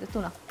දහිමිවීමක්ද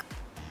තුනක්.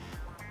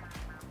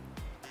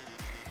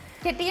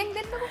 කෙටියෙන්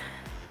දෙන්නකෝ.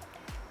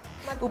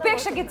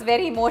 Upeksha gets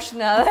very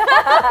emotional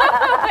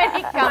when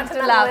it comes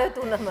to love.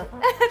 තුනම.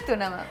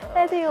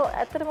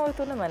 ඇත්තටම ඔය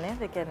තුනමනේ.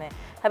 ඒ කියන්නේ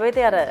හැබැයි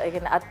ඒ අර ඒ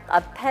කියන්නේ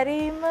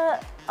අත්හැරීම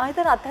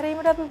ආයතන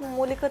අත්හැරීමට අපි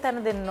මූලික තැන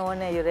දෙන්න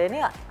ඕනේ යුරේනි.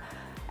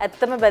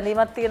 ඇත්තම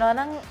බැඳීමක් තියෙනවා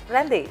නම්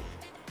රැඳෙයි.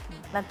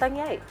 නැත්තම්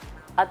යයි.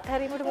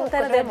 අත්හැරීමට මුල්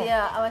තැන දෙමු.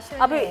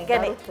 අපි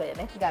කියන්නේ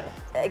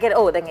ඒ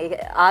කියන්නේ ඔව් දැන් ඒක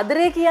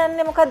ආදරය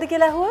කියන්නේ මොකද්ද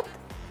කියලා අහුවොත්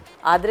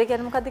ආදරය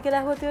කියන්නේ මොකද්ද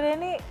කියලා අහුවොත්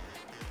යුරේනි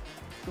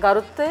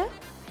ගරුත්වය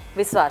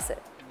විශ්වාසය.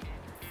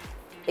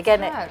 ඒ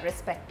කියන්නේ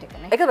respect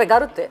එකනේ. ඒක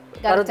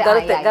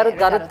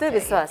ගරුත්වය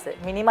විශ්වාසය.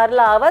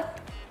 මිනිමරලා ආවත්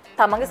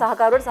තමන්ගේ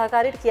සහකාරුවට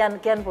සහකාරියට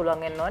කියන්න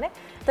පුළුවන් වෙන්න ඕනේ.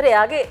 ඒතර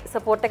එයාගේ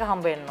සපෝට් එක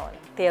හම්බ වෙන්න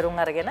ඕනේ. තේරුම්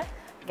අරගෙන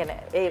කියන්නේ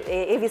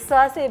ඒ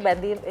විශ්වාසයේ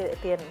බැඳීම්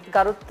තියෙන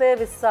ගරුත්වය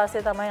විශ්වාසය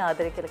තමයි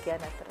ආදරය කියලා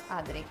කියන්නේ අතර.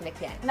 ආදරය කියලා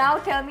කියන්නේ. Now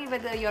tell me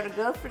whether your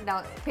girlfriend now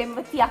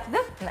පෙම්වතියක්ද?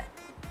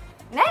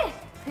 නෑ.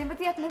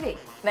 පෙම්වතියක් නෙවෙයි.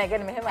 නෑ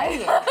කියන්නේ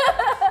මෙහෙමයි.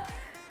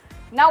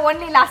 Now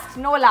only lust,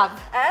 no love.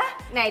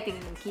 නෑ ඉතින්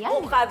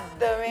කියන්නේ.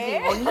 මොකද්ද මේ?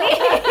 Only.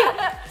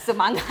 So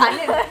මං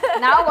අහන්නේ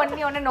now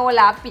only on a no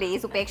love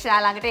please. උපේක්ෂා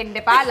ළඟට එන්න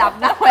එපා. love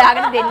නම්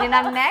හොයාගෙන දෙන්නේ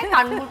නෑ.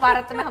 කන්මුල්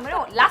පාරත්තම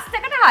හැමෝම lust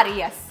එකට හරි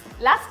yes.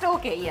 Last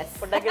okay yes.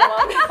 පොඩ්ඩක්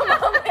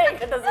මම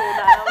ඒකට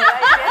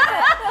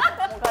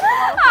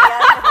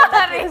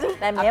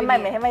සූදානම්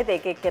මෙහෙමයි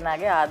ඒක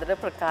එක්කෙනාගේ ආදර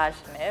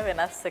ප්‍රකාශනය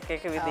වෙනස් එක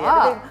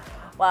විදිහට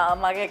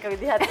මගේ එක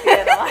විදිහක්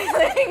තියෙනවා.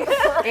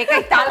 ඒක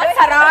ඉතාල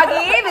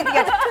සරාගේ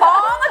විදිහට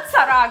තාමත්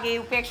සරාගේ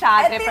උපේක්ෂා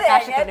ආදරය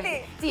ප්‍රකාශ කරන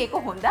විදිහ. ඉතින් ඒක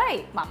හොඳයි.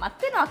 මමත්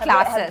වෙනවා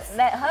ක්ලාසස්.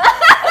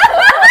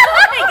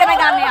 ඉගෙන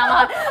ගන්න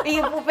යනවා.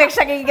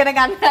 උපේක්ෂාගේ ඉගෙන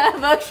ගන්න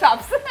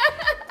වර්ක්ෂොප්ස්.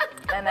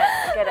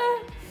 නෑ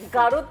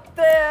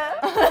ගරුත්වය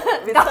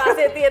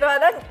විශ්වාසය තියෙනවා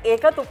නම්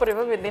ඒකත් උපරිම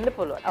වෙන්න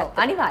පුළුවන්. ඔව්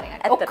අනිවාර්යෙන්.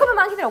 ඔක්කොම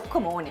මම හිතන්නේ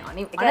ඔක්කොම ඕනේ.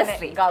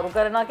 honestly ගරු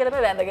කරනවා කියලා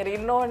මේ වැඳගෙන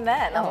ඉන්න ඕනේ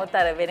නෑ. නමුත්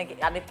අර වෙන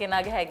අනිත්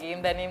කෙනාගේ හැඟීම්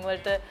දැනීම්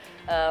වලට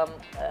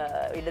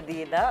ඉඩ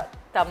දීලා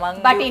තමන්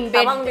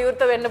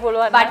විවෘත වෙන්න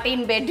පුළුවන්. But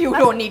in bed you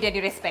don't need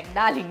any respect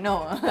darling no.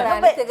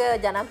 අනිත් එක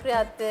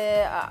ජනප්‍රියත්වය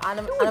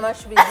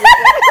අනවශ්‍ය විදිහට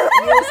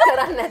use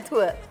කරන්නේ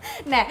නැතුව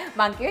නෑ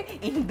මං කිව්වේ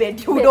in bed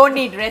you don't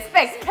need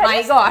respect.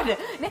 My god.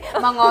 නේ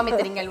මං ආව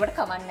මෙතනින් එළුවට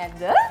කමන්නේ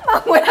නැද්ද?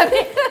 මං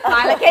ඔයාගේ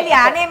කාලකෙලිය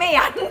ආනේ මේ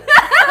යන්න.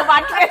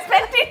 What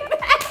respect in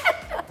bed.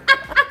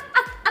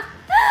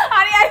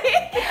 හරි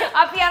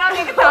අපි යනවා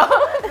මේක තව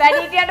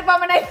වැඩිහිටියන්ට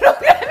පමණයි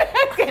ප්‍රෝග්‍රෑම්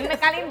එකක් වෙන්න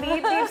කලින්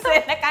දීප්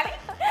වෙන්න කලින්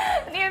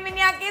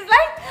Nilmini is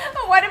like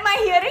what am I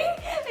hearing?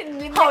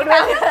 Nilmini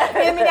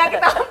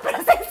තව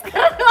process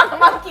කරනවා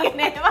මම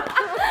කියනවා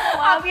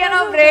අපි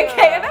යනවා break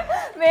එකකට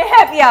මේ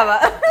happy hour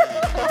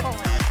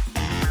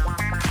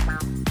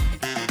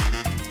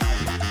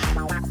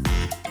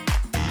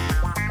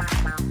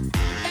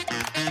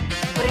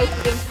break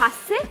එකෙන්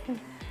පස්සේ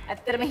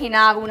ඇත්තටම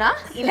hina වුණා.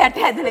 ඉලට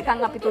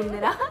ඇදලකම් අපි තුන්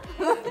දෙනා.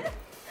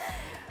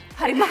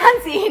 හරි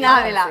මහන්සි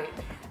hina වෙලා.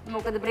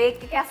 මොකද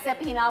බ්‍රේක් එක ඇස්සේ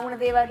අපි hina වුණ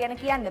දේවල් ගැන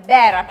කියන්න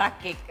බෑ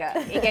රටක් එක්ක.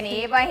 ඒ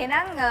කියන්නේ ඒවා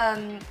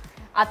එහෙනම්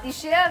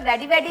අතිශය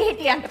වැඩි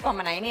හිටියන්ට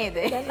පමණයි නේද?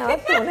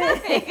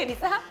 ඒක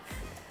නිසා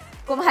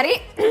කොහොම හරි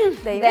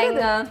දැන්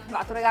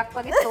වතුර එකක්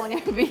වගේ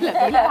සෝනියක්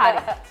බීලා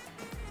හරි.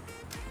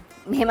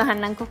 මෙහෙම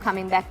අහන්නම්කෝ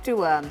coming back to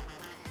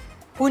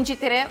පුංචි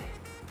තිරේ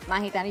මම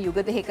හිතන්නේ යුග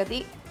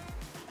දෙකකදී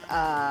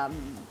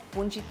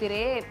පුංචි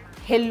තිරේ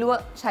හෙල්ලුව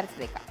චරිත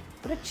දෙකක්.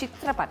 ඒක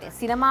චිත්‍රපටය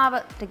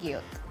සිනමාවට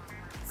ගියොත්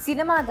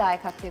සිනමා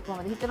දායකත්වයේ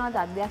කොහොමද හිතනවාද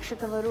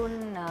අධ්‍යක්ෂකවරුන්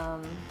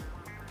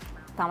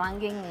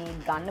තමන්ගෙන්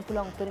ගන්න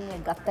පුළුවන් උපරිමය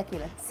ගත්තා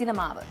කියලා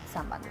සිනමාව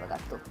සම්බන්ධව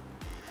ගත්තොත්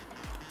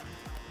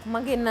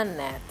මගේ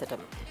නෑ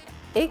ඇත්තටම.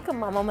 ඒක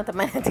මමම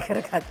තමයි ඇති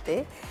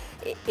කරගත්තේ.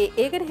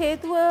 ඒකට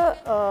හේතුව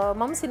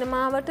මම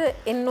සිනමාවට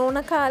එන්න ඕන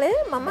කාලේ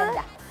මම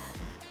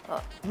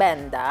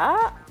බැන්දා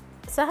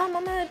සහ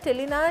මම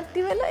ටෙලිනාට්‍ය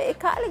වල ඒ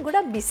කාලේ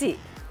ගොඩක් බිසි.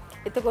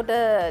 එතකොට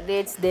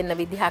ඩේට්ස් දෙන්න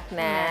විදිහක්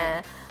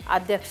නෑ.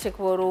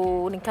 අධ්‍යක්ෂකවරු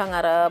නිකන්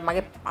අර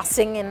මගේ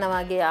පස්සෙන් එන්න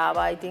වගේ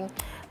ආවා. ඉතින්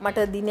මට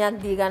දිනයක්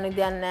දී ගන්න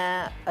විදියක්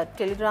නෑ.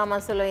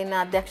 ටෙලිඩ්‍රාමාස් වල ඉන්න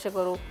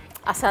අධ්‍යක්ෂකවරු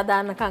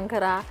අසාධාරණකම්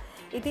කරා.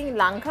 ඉතින්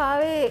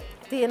ලංකාවේ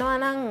තියෙනවා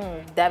නම්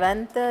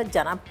දැවැන්ත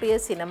ජනප්‍රිය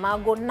සිනමා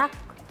ගොන්නක්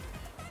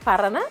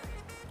පරණ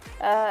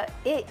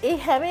ඒ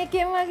හැම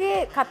එකෙම වගේ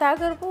කතා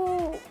කරපු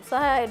සහ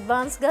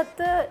ඇඩ්වාන්ස් ගත්ත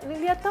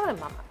නිලියක් තමයි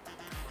මම.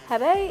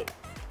 හැබැයි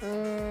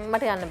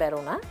මට යන්න බැරි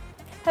වුණා.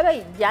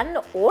 හැබැයි යන්න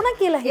ඕන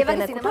කියලා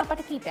හිතන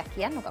සිනමාපට කීපයක්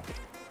කියන්නකෝ අපිට.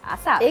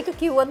 ආසාව. ඒක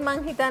කිව්වොත් මං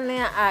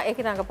හිතන්නේ ඒක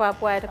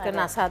රඟපාපු අයට කරන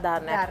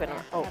අසාධාරණයක්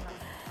වෙනවා. ඔව්.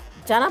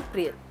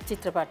 ජනප්‍රිය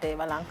චිත්‍රපටේ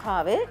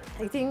ලංකාවේ.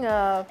 ඉතින්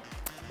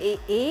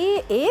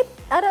ඒත්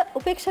අර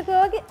උපේක්ෂකව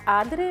වගේ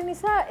ආදරය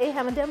නිසා ඒ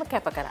හැමදේම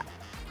කැප කරා.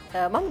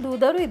 මම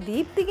දූදරුවේ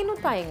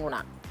දීප්තිගිනුත් අයින්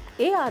වුණා.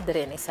 ඒ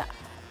ආදරය නිසා.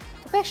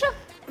 උපේක්ෂා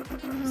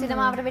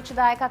සිනමාවට වෙච්ච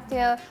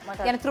දායකත්වය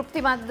ගැන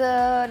තෘප්තිමත්ද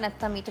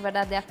නැත්නම් ඊට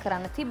වඩා දෙයක්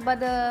කරන්න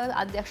තිබ්බද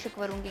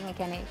අධ්‍යක්ෂකවරුන්ගෙන් ඒ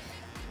කියන්නේ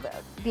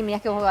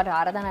දිමියක ඔයාලට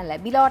ආරාධනා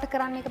ලැබිලාවට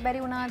කරන්න එක බැරි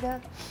වුණාද?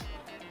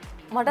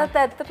 මටත්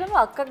ඇත්තටම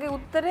අක්කගේ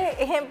උත්තරේ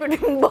එහෙම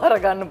පිටින් බාර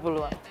ගන්න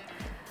පුළුවන්.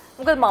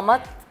 මොකද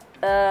මමත්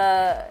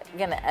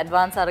ගැන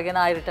ඇඩ්වාන්ස් අරගෙන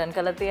ආයි රිටර්න්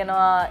කරලා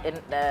තියෙනවා.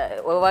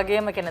 ඔය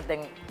වගේම කෙනෙක්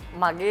දැන්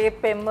මගේ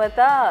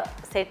පෙම්වතා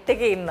සෙට්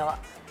එකේ ඉන්නවා.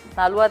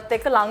 නළුවත්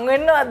එක්ක ලං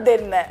වෙන්නවත්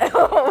දෙන්නේ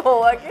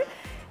නැහැ.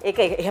 ඒක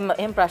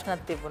එහෙම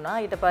ප්‍රශ්නක් තිබුණා.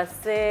 ඊට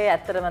පස්සේ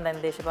ඇත්තටම දැන්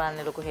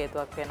දේශපාලනේ ලොකු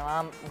හේතුවක්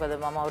වෙනවා. මොකද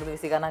මම අවුරුදු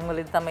 20 ගණන්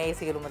වලදී තමයි ඒ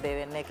සියලුම දේ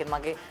වෙන්නේ. ඒ කියන්නේ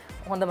මගේ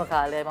හොඳම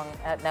කාලය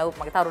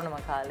මගේ තරුණම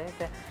කාලය.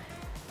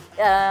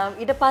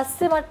 ඊට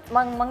පස්සේ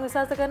මම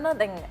විශ්වාස කරනවා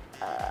දැන්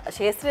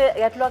ශාස්ත්‍රීය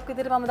ගැටලුවක්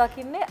විදිහට මම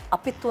දකින්නේ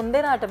අපි තුන්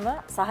දෙනාටම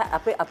සහ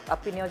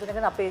අපි නියෝජනය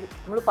කරන අපේ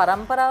මුළු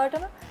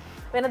පරම්පරාවටම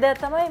වෙන දෙයක්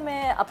තමයි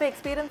මේ අපේ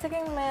එක්ස්පීරියන්ස්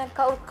එකෙන් මේ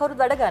කවුරුත්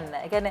වැඩ ගන්න.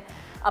 ඒ කියන්නේ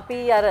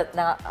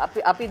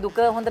අපි දුක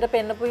හොඳට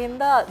පෙන්නපු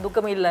හින්දා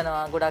දුකම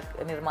ඉල්ලනවා ගොඩක්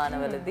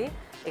නිර්මාණවලදී.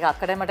 ඒක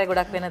අක්කට මට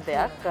ගොඩක් වෙන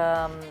දෙයක්.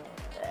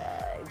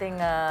 ඉතින්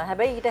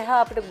හැබැයි ඊට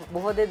එහා අපිට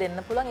බොහෝ දේ දෙන්න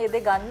පුළුවන්. ඒ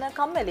දේ ගන්න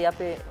කම්මැලි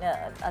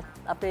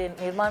අපේ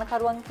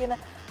නිර්මාණකරුවන් කියන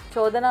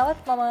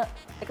චෝදනාවත් මම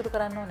එකතු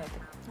කරන්න ඕනේ.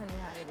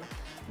 අනිවාර්යයෙන්ම.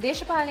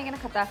 දේශපාලනය ගැන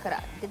කතා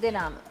කරා.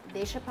 දෙදෙනාම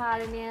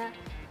දේශපාලනය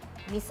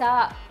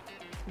නිසා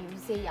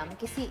මිනිස්සේ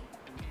යම්කිසි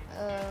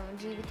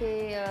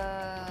ජීවිතේ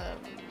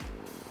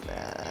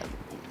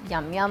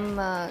යම්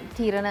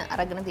තීරණ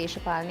අරගෙන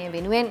දේශපාලනය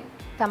වෙනුවෙන්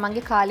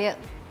තමන්ගේ කාලය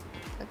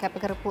කැප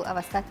කරපු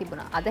අවස්ථා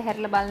තිබුණා. අද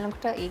හැරිලා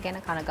බලනකොට ඒ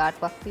ගැන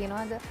කනගාටුවක්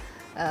තියෙනවද?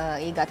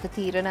 ඒ ගත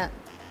තීරණ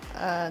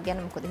ගැන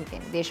මොකද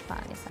හිතෙන්නේ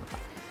දේශපාලනය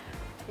සම්බන්ධව?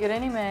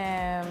 ඉරණි මම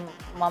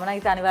නම්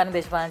හිතන්නේ අනිවාර්යෙන්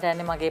දේශපාලනයට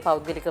යන්නේ මගේ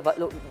පෞද්ගලික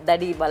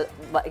දැඩි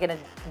يعني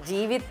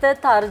ජීවිත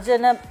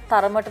තර්ජන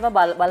තරමටම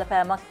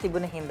බලපෑමක්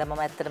තිබුණ හින්දා මම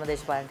ඇත්තටම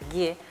දේශපාලනයට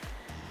ගියේ.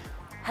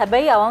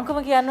 හැබැයි අවංකම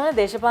කියන්න ඕනේ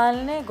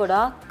දේශපාලනේ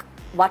ගොඩාක්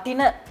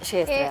වටින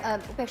ක්ෂේත්‍රයක්.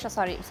 උපේක්ෂා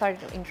sorry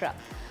to interrupt.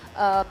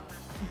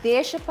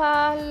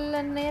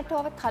 දේශපාලනයට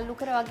ඔබ තල්ලු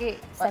කර වගේ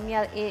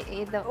සැමියා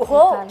ඒද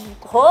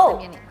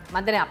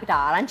මන්දනේ අපිට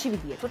ආරංචි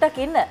විදියට. පුටක්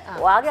ඉන්න.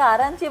 ඔයාගේ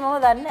ආරංචිය මම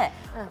දන්නේ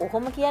නැහැ.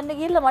 කොහොම කියන්න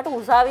ගිහිල්ලා මට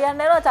උසාවිය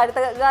යන්න යනවා චරිත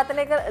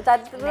ඝාතනය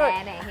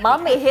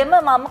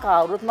මම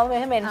කවුරුත් මම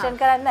එහෙම මෙන්ෂන්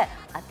කරන්නේ නැහැ.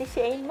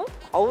 අතිශයින්ම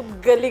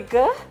පෞද්ගලික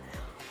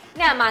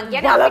නෑ මං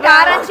කියන්නේ අපිට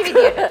ආරංචි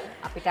විදියට.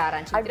 අපිට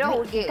ආරංචි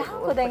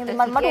විදියට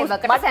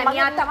මට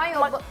සැමියා තමයි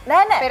ඔබ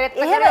පෙරෙත්ත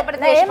කරලා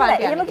අපිට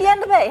දේශපාලනය එහෙම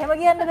කියන්න බෑ. එහෙම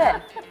කියන්න බෑ.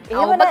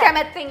 ඔබ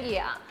කැමැත්තෙන්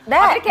ගියා.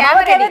 නෑ මම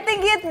කැමැත්තෙන්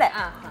ගියෙත් නෑ.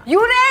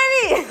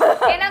 යුරේනි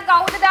එහෙනම්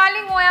කවුද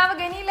ඩාර්ලින් ඔයාව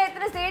ගෙනිලා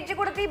එතන ස්ටේජ්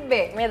එකට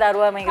තිබ්බේ? මේ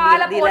දරුවා මේක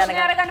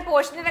දීලා යන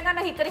පෝෂණය කරගන්න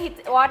හිතට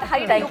ඔයාට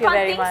හරියට you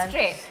can't think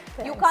straight.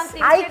 You can't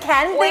think I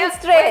can think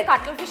straight.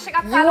 කටල් fish එකක්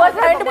you are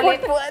trying to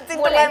put words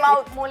into my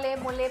mouth.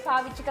 මොලේ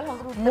පාවිච්චි කරලා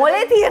හොඳට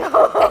මොලේ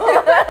තියෙනවා.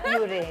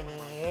 යුරේනි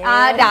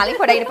ඩාර්ලින්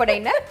පොඩ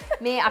ඉන්න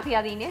මේ අපි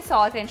අද ඉන්නේ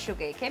salt and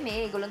sugar එකේ මේ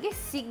ඒගොල්ලෝගේ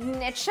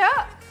signature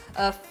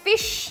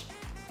fish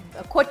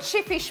කොච්චි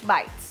fish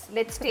bites.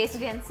 Let's taste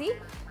it and see.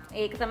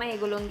 ඒක තමයි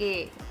ඒගොල්ලෝගේ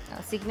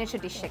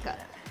signature dish එක.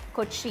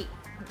 කොච්චි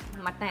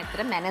මට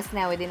ඇත්තට මැනස්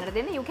නෑ ඔය දෙන්නට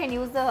දෙන්න. You can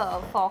use the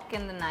fork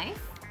and the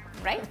knife.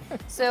 right?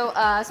 So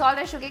Salt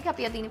and Sugar එක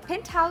අපි අදින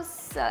penthouse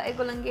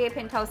ඒගොල්ලන්ගේ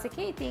penthouse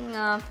එකේ. ඉතින්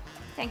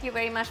thank you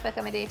very much for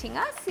accommodating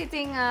us.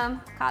 ඉතින්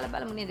කාලා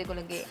බලමු නේද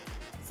ඒගොල්ලන්ගේ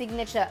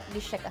signature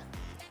dish එක.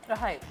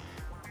 Right.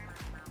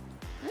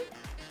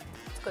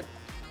 It's good.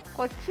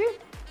 Kochi?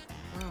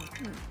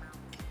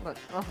 Good.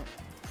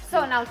 So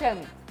now tell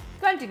me,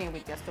 continue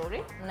with your story.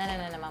 නෑ මම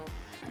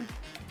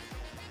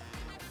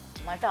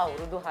මට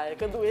අවුරුදු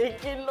 6ක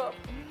දුවෙක් ඉන්නවා.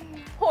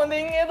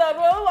 හොඳින් ඒ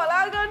දරුවව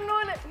බලා ගන්න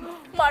ඕනේ.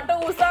 මට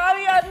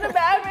උසාවි යන්න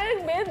බෑ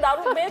මේ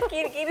දරු මේ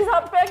කිරි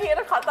සප්පයා කියන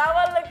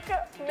කතාවල් එක්ක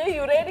මේ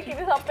යුරේනි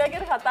කිරි සප්පයා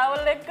කියන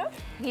කතාවල් එක්ක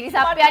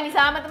හිරිසප්පයා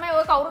නිසාම තමයි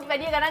ඔය කවුරුත්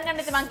වැඩි ගණන් ගන්න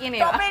ඉතින් මං කියන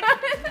ඒවා.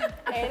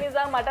 ඒ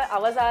නිසා මට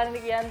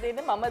අවසානයේ කියන්න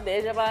තියෙන්නේ මම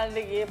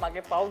දේශපාලනේ ගියේ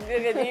මගේ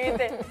පෞද්ගලික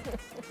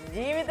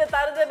ජීවිත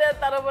තර්ජනය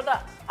තරමට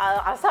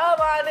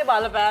අසාමාන්‍ය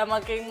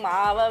බලපෑමකින්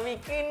මාව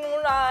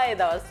විකිණුණා ඒ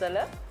දවස්වල.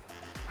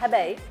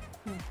 හැබැයි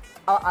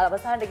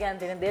අවසානට කියන්න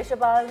තියෙන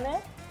දේශපාලනය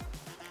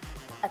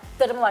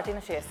ඇත්තටම වටින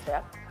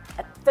ශේෂ්ත්‍රයක්.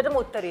 ඇත්තටම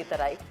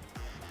උත්තරීතරයි.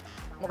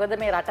 මොකද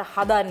මේ රට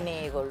හදන්නේ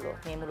ඒගොල්ලෝ.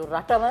 මේ මුළු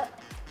රටම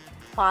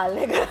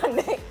පාලනය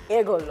කරන්නේ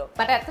ඒගොල්ලෝ.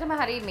 මට ඇත්තටම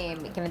හරි මේ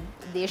කියන්නේ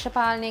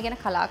දේශපාලනය ගැන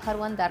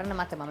කලාකරුවන් දරන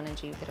මත මම නම්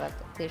ජීවිතේවත්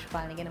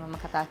දේශපාලනය ගැන මම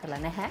කතා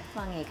කරලා නැහැ.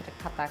 මම ඒකට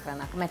කතා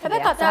කරන්න අකමැති දෙයක්.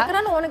 හැබැයි කතා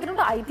කරන්න ඕන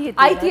කෙනෙකුට අයිතිය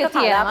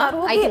තියෙනවා.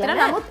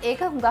 නමුත් ඒක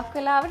හුඟක්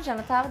වෙලාවට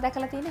ජනතාව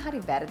දැකලා තියෙන්නේ හරි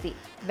වැරදි.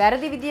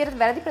 වැරදි විදියට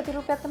වැරදි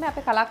ප්‍රතිරූපයක් තමයි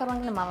අපේ කලාකරුවන්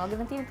ගැන මම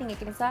වගේ තියෙන. ඉතින්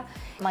ඒක නිසා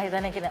මම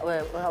හිතන්නේ කියන්නේ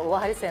ඔය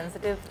හරි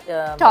sensitive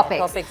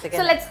topics.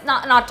 So let's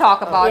not talk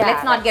about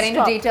let's not get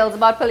into details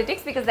about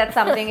politics because that's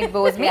something it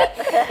bores me.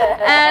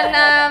 And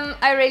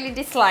I really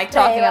dislike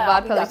talking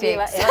about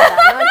politics.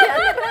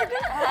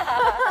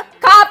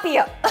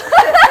 Kapia.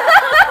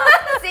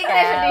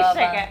 Signature dish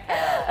එක.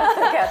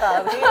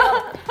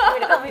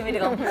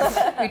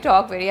 We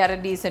talk very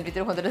decent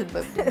විතර හොඳට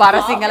බර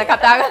සිංහල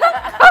කතා කරා.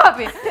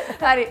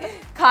 හරි.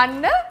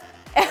 කන්න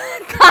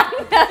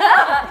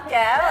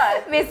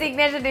මේ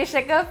signature dish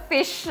එක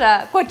fish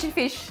කොච්චි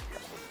fish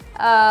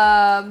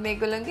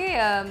මේගොල්ලන්ගේ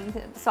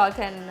salt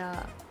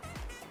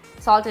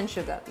and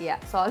sugar. Yeah,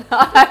 salt.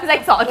 It's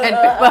like salt and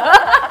pepper.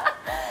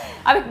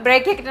 අපි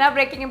break එකකට යනවා.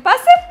 break එකෙන්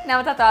පස්සේ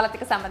නැවත තාලත්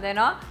එක්ක සම්බන්ධ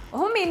වෙනවා.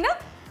 ඔහොම ඉන්න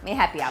මේ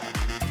happy hour.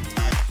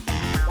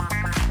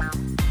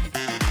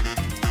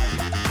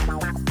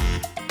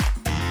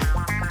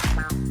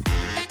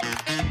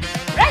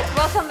 Right,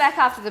 welcome back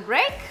after the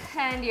break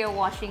and you're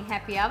watching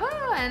Happy Hour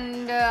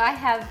and I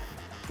have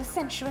the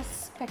sensuous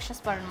Upeksha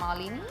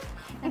Swarnamali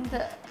and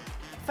the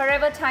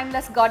forever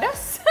timeless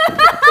goddess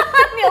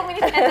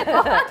Nilmini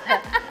Thennakoon.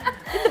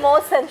 The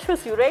most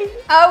sensuous you right?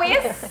 Oh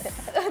yes,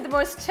 the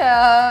most I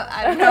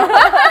don't know.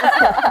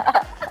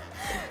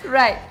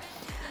 Right.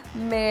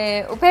 මේ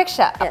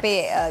උපේක්ෂා අපේ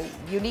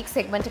unique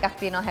segment එකක්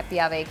තියෙනවා Happy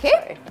Hour එකේ.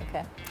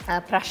 Okay.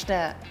 ප්‍රශ්න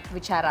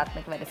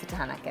විචාරාත්මක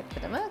වැඩසටහනක්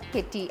ඇත්තටම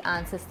කෙටි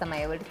ආන්සර්ස්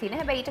තමයි වලට තියෙන.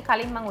 හැබැයි ඊට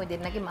කලින් මම ඔය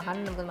දෙන්නගේ මහන්න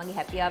මොකද මගේ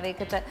Happy Hour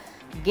එකට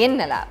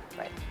ගෙන්නලා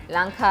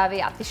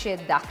ලංකාවේ අතිශය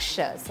දක්ෂ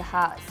සහ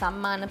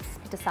සම්මාන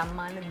පිට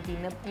සම්මාන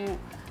දිනපු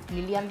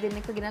නිලියන්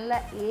දෙන්නෙක්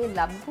ගෙනල්ලා ඒ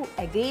ලැබු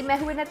ඇගීම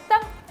ඇහුවේ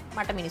නැත්තම්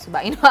මට මිනිස්සු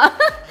බයිනවා.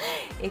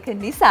 ඒක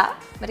නිසා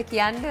මට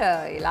කියන්න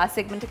ලාස්ට්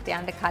සෙග්මන්ට් එකට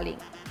යන්න කලින්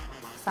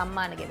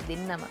සම්මාන ගැන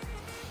දෙන්නම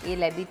ඒ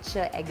ලැබිච්ච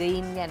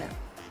ඇගීම් ගැන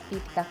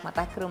ටිකක්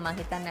මතක් කරමු. මම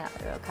හිතන්නේ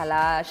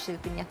කලා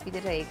ශිල්පිනියක්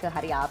විදිහට ඒක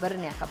හරි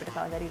ආභරණයක් අපිට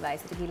කවදාරි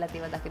වයසට ගිහිල්ලා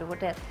ඒව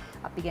දකිනකොට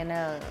අපි ගැන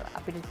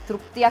අපිට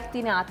තෘප්තියක්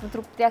තියෙන ආත්ම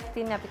තෘප්තියක්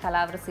තියෙන අපි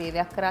කලාවට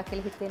සේවයක් කරා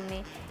කියලා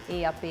හිතෙන්නේ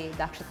ඒ අපේ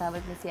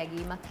දක්ෂතාවලට නිසි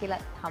ඇගීමක්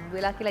කියලා හම්බ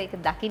වෙලා කියලා ඒක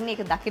දකින්නේ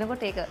ඒක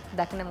දකිනකොට ඒක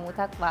දකින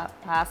මොහොතක්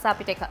පාස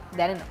අපිට ඒක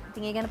දැනෙනවා.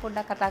 ඉතින් ඒ ගැන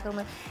පොඩ්ඩක් කතා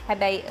කරමු.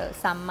 හැබැයි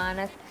සම්මාන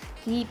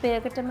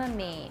කීපයකටම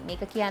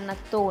මේක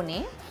කියන්නත්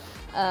ඕනේ.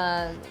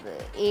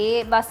 ඒ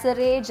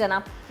වසරේ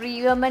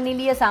ජනප්‍රියම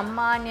නිලිය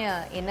සම්මානය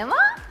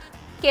එනවා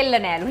කෙල්ල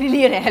නෑලු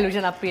නිලිය නෑලු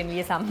ජනප්‍රිය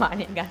නිලිය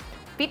සම්මානය ගන්න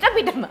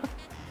පිටම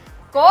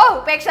කෝ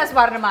උපේක්ෂා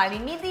ස්වර්ණමාලි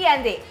නිදි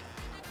ඇඳේ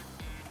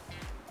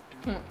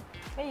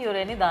මේ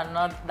යුරේනි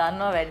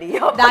දන්නවා වැඩි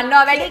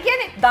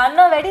කියන්නේ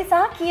දන්නවා වැඩි සහ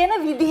කියන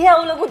විදිහ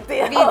අවුලකුත්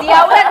තියෙනවා. විදිහ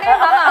අවුල නෙමෙයි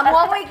මම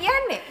අමුමයි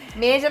කියන්නේ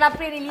මේ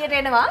ජනප්‍රිය නිලියට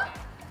එනවා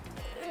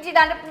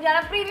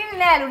ජනප්‍රිය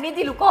නෑලු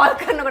නිදිලු කෝල්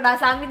කරනකොට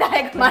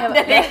සංවිධායක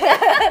මණ්ඩලේ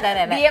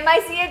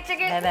BMICH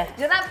එකේ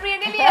ජනප්‍රිය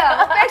නිලිය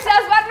උපේක්ෂා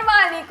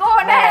ස්වර්ණමාලි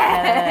කොහොනේ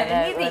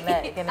නිදි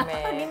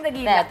නින්ද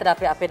ගිහින් ඇත්තට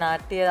අපේ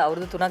නාට්‍ය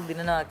අවුරුදු 3ක්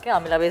දිනනවා එක්ක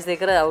අමිලා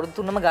බේසේකර අවුරුදු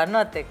 3ම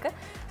ගන්නවත් එක්ක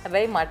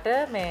හැබැයි මට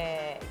මේ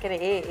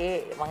කියන්නේ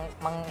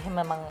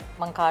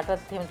මං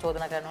කාටවත් එහෙම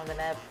චෝදනා කරන්න හොඳ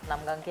නෑ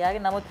නම් ගම්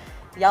කියාගෙන නමුත්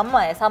යම්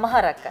අය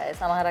සමහරක්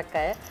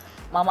අය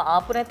මම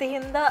ආපු නැති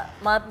හින්දා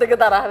මාත් දෙක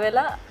තරහ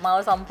වෙලා මාව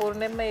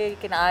සම්පූර්ණයෙන්ම ඒ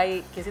කියන්නේ ආයි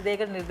කිසි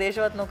දෙයකට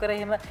නිර්දේශවත් නොකර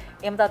එහෙම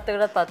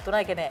තත්ත්වයකටපත්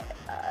වුණා. ඒ කියන්නේ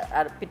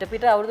අර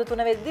පිට අවුරුදු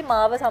 3 වෙද්දි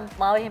මාව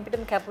එහෙම්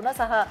පිටම කැපුණා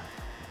සහ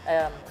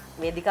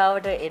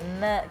වේදිකාවට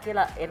එන්න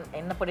කියලා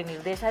එන්න පොඩි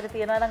නිර්දේශ හරි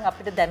තියනවා නම්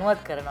අපිට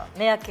දැනුවත් කරනවා.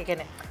 මේයක් ඒ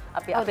කියන්නේ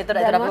අපි අපිට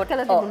දැනුවත්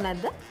කරලා තිබුණ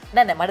නැද්ද?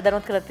 නෑ මට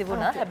දැනුවත් කරලා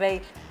තිබුණා. හැබැයි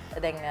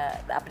දැන්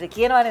අපිට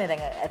කියනවානේ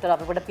දැන් ඒතර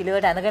අපි පොඩ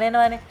පිළිවෙලට ඇඳගෙන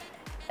එනවානේ.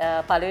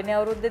 පළවෙනි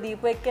අවුරුද්ද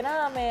දීපු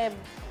එක්කෙනා මේ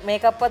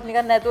මේකප්වත්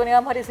නිකන් නැතුව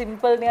නිකන් හරි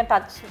සිම්පල් නිකන්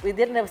ටච්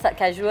විදියට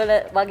කැෂුවල්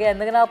වගේ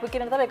ඇඳගෙන ආපු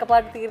කෙනෙක් තමයි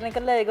එකපාරට තීරණය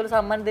කරලා ඒගොල්ලෝ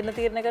සම්මාන දෙන්න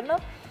තීරණය කරනවා.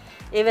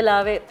 ඒ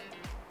වෙලාවේ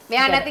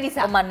මෙයා නැති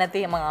නිසා. මම නැති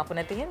මම ආපු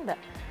නැති හින්දා.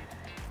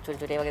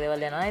 චුල්චුටේ වගේ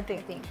දේවල් යනවා ඉතින්.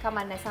 ඉතින්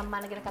කමන්නේ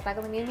සම්මාන ගැන කතා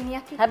කරමු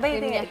නිල්මිනියක් කිව්වා. හැබැයි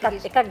ඉතින්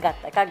එකක්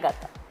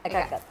ගත්තා.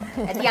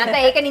 ඇති අන්ත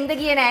ඒක නින්ද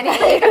ගියේ නෑනේ.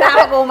 ඒක තාම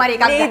කොහොම හරි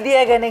එකක් ගත්තා.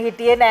 නීදියගෙන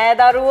හිටියේ නෑ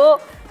දරුවෝ.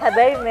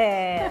 හැබැයි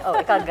මේ ඔව්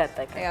එකක්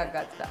ගත්තා. එකක්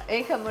ගත්තා.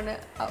 ඒක මොන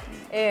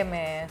ඒ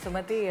මේ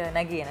සුමති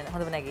නැගියේ නේද?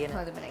 හොඳම නැගියේ නේද?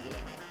 හොඳම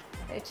නැගියේ.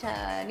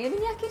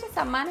 නිල්මිනියක් කිව්වට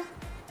සම්මාන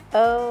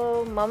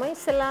මම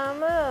ඉස්සලාම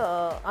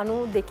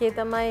 92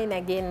 තමයි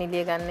නැගෙන්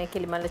නිලිය ගන්න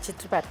කිලිමල්ල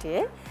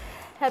චිත්‍රපටියේ.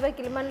 හැබැයි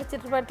කිලිමල්ල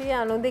චිත්‍රපටියේ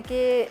 92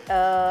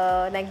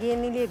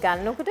 නැගෙන් නිලිය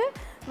ගන්නකොට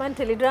මම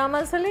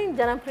ටෙලිඩ්‍රාමාස් වලින්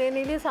ජනප්‍රිය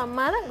නිලිය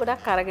සම්මාන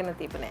ගොඩක් අරගෙන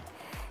තිබුණේ.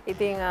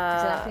 ඉතින්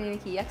ජනප්‍රිය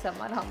කීයක්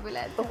සම්මාන හම්බ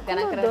වෙලා ඇද්ද?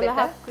 ගණන් කරලා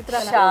 12ක් විතර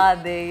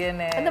ශාදේ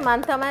නේ. අද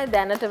මම තමයි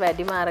දැනට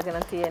වැඩිම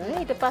අරගෙන තියෙන්නේ.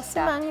 ඊට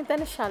පස්සේ මම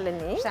හිතන්නේ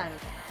ශාලිනී.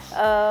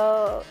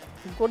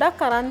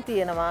 ගොඩක් අරන්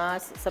තියෙනවා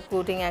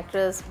සපෝටිං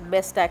ඇක්ටර්ස්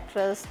බෙස්ට්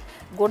ඇක්ට්‍රස්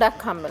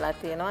ගොඩක් හම්බලා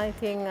තියෙනවා.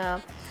 ඉතින්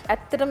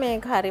ඇත්තට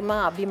මේක හරිම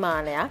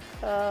අභිමානයක්.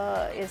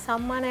 ඒ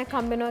සම්මානයක්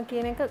හම්බෙනවා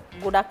කියන එක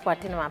ගොඩක්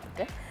වටිනවා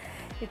අපිට.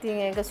 ඉතින්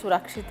ඒක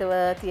සුරක්ෂිතව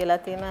තියලා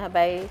තියෙනවා.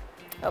 හැබැයි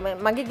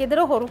මගේ ගෙදර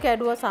හොරු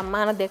කැඩුව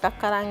සම්මාන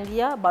දෙකක් අරන්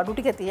ගියා. බඩු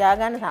ටික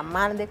තියාගන්න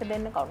සම්මාන දෙක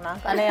දෙන්න කරුණා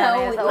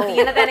කරලා.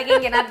 තියෙන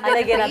තැනකින් ගෙනත්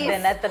ගෙනත්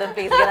දෙන්න. ඇත්තටම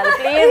ප්ලීස් ගෙනත්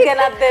ප්ලීස්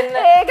ගෙනත් දෙන්න.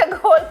 ඒක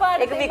ගෝල් පාට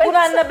ඒක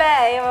විකුණන්න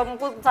බෑ. ඒව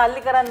මුකුත්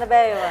සල්ලි කරන්න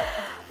බෑ ඒවා.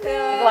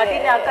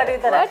 වටින්නේ අක්කට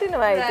විතරයි.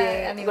 වටිනවා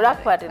ඉතින්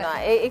ගොඩක් වටිනවා.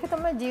 ඒක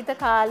තමයි ජීවිත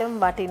කාලෙම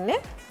වටින්නේ.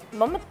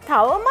 මම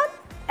තවමත්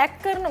ඇක්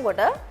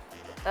කරනකොට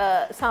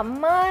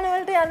සම්මාන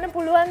වලට යන්න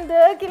පුළුවන්ද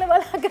කියලා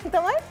බලාගෙන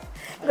තමයි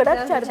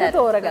ගොඩක් චරිත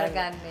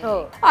තෝරගන්නේ.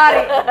 ඔව්.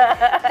 හරි.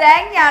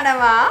 දැන්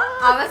යනවා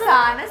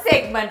අවසාන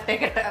සෙග්මන්ට්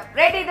එකට.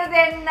 රෙඩිද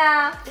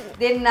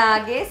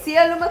දෙන්නාගේ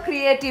සියලුම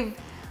ක්‍රියේටිව්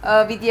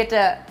විදියට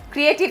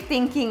ක්‍රියේටිව්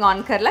තින්කින්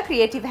ඔන් කරලා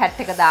ක්‍රියේටිව් හැට්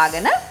එක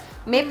දාගෙන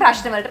මේ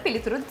ප්‍රශ්න වලට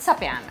පිළිතුරු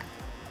සපයන්න.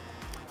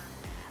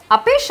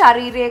 අපේ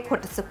ශරීරයේ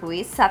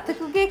කොටසකුයි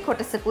සතෙකුගේ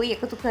කොටසකුයි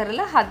එකතු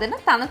කරලා හදන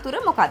තනතුර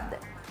මොකක්ද?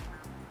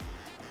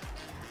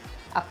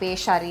 අපේ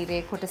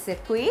ශරීරයේ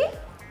කොටසකුයි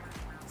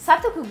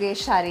සතෙකුගේ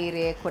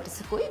ශරීරයේ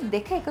කොටසකුයි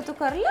දෙක එකතු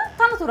කරලා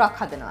තනතුරක්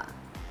හදනවා.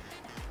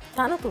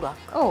 තනතුරක්.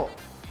 ඔව්.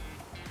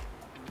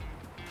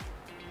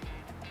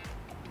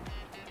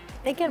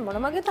 ඒ කියන්නේ මොන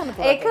වගේ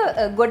තනතුරක්? ඒක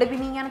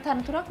ගොඩබිමින් යන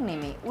තනතුරක්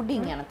නෙමෙයි.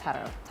 උඩින් යන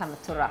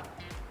තනතුරක්.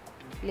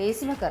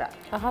 ලේසිම කරා.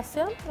 අහස්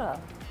යන්ත්‍රා.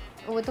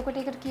 ඔව් එතකොට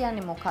ඒකට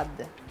කියන්නේ මොකද්ද?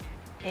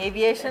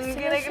 ඒවියේෂන්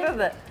කියන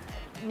එකද?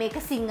 මේක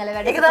සිංහල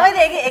වැඩ. ඒක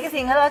තමයි ඒක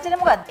සිංහල වචනේ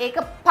මොකද්ද? ඒක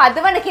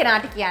පදවන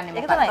කෙනාට කියන්නේ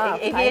ඒක මොකක්ද?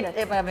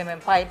 තමයි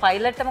මේ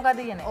පයිලට් මොකද්ද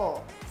කියන්නේ? ඔව්.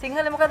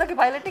 සිංහලේ මොකද්ද කි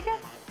පයිලට් එක?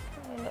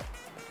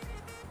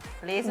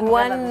 ලේසි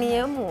ගුවන්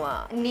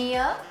නියමුවා.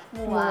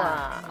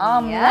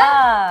 නියමුවා.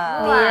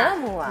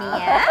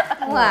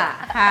 නියමුවා.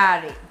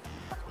 හරි.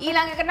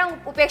 ඊළඟ එක නම්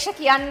උපේක්ෂා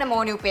කියන්න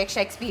ඕනේ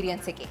උපේක්ෂා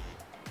එක්ස්පීරියන්ස් එකේ.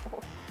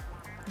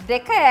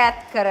 දෙක ඈත්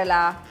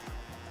කරලා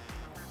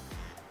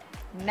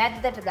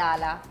මැද්දට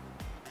දාලා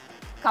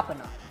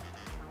කපනවා.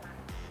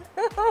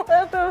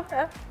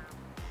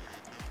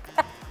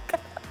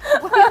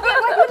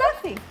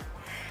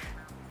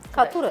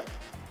 කතුර.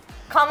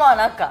 come on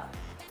අක්කා.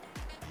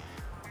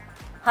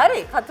 හරි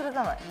කතුර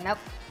තමයි. නප්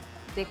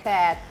දෙක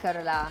ඈත්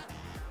කරලා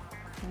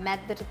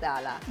මැද්දට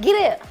දාලා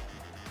ගිරය.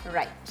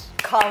 right.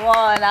 come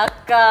on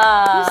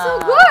අක්කා. You're so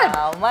good.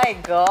 oh my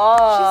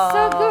god. She's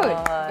so good.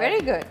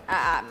 Very good.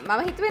 මම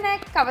හිතුවේ නෑ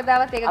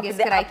කවදාවත් ඒක ගෙස්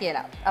කරයි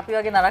කියලා. අපි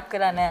වගේ නරක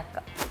කරලා නෑ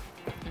අක්කා.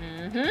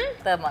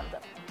 තමන්ද.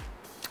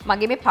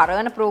 මගේ මේ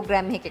පරණ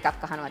ප්‍රෝග්‍රෑම් එකක්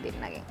අහනවා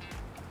දෙන්නගෙන්.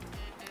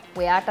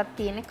 ඔයාටත්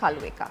තියෙන්නේ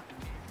කළු එකක්.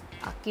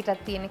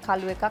 අක්කිටත් තියෙන්නේ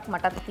කළු එකක්,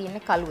 මටත්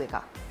තියෙන්නේ කළු එකක්.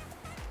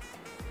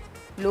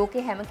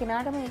 ලෝකේ හැම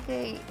කෙනාටම ඒක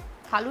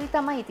කළුයි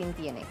තමයි ඉතින්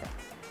තියෙන එක.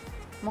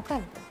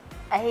 මොකද්ද?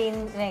 ඇහි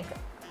ඉන්නේ එක.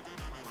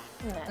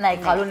 නෑ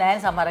කළු නෑ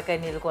සමහරක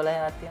නිල් කොළ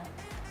ඒවා තියෙනවා.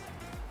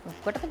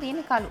 ඔක්කොටම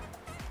තියෙන්නේ කළු.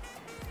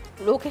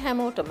 ලෝකේ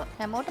හැමෝටම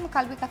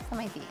කළු එකක්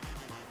තමයි තියෙන්නේ.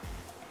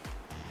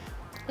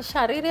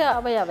 ශරීරයේ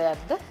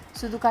අවයවයක්ද?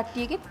 සුදු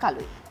කට්ටියගෙත්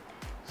කළුයි.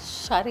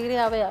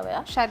 ශරීරයේ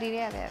අවයවයක්.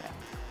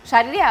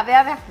 ශරීරයේ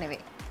අවයවයක්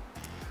නෙවෙයි.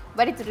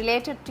 But it's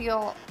related to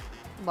your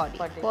body.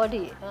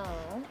 Body.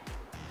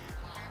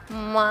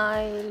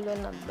 Mile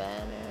වෙන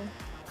බෑනේ.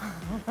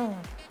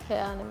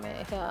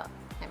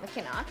 හැම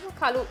කෙනාටම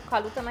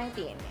කළු තමයි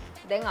තියෙන්නේ.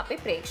 දැන් අපේ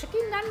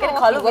ප්‍රේක්ෂකින් ඒ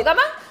දන්නවා කළු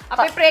ගම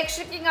අපේ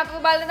ප්‍රේක්ෂකින් අපිව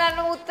බලන දන්න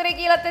උත්තරේ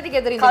කියලාත් ඇති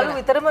ගෙදරින් කළු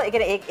විතරම ඒ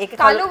කියන්නේ ඒක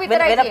කළු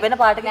විතරයි වෙන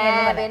පාටකින්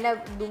එන්නේ වෙන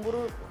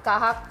දුඹුරු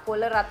කහක්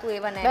කොළ රතු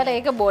ඒව නැහැ. බෑ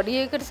ඒක බොඩි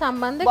එකට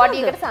සම්බන්ධ බොඩි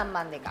එකට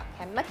සම්බන්ධ එකක්.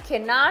 හැම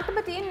කෙනාටම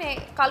තියෙන්නේ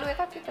කළු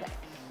එකක් විතරයි.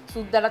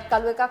 සුද්දටත්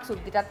කළු එකක්,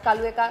 සුද්දිටත්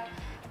කළු එකක්,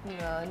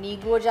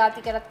 නීග්‍රෝ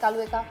ජාතිකයටත් කළු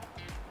එකක්.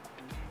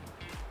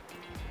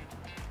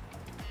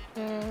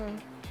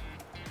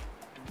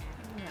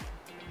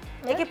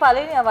 මේකේ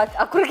පළවෙනි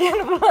අකුර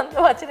කියන්න පුළුවන්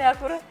වචනේ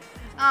අකුර.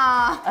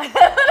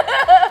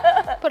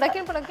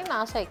 පොඩකින්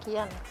ආසයි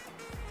කියන්න.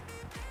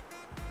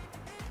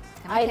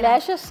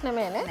 eyelashes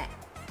නෙමෙයි නේ.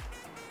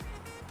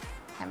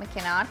 හැම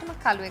කෙනාටම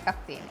කළු එකක්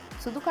තියෙනවා.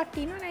 සුදු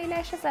කට්ටිය ඉන්නවනේ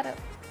eyelashes අර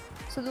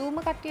සුදුම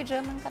කට්ටිය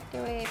ජර්මන්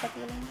කට්ටිය ඔය ඒක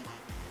තියෙනවා.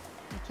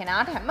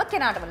 කෙනාට හැම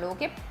කෙනාටම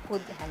ලෝකේ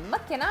හැම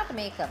කෙනාට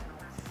මේක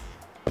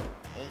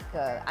ඒක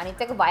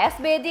අනිත් එක වයස්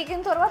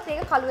ભેදයකින් තොරවත්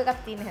ඒක කළු එකක්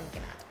තියෙන හැම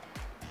කෙනාට.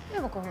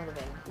 එහෙම කොහොමද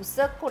වෙන්නේ? උස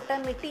කොට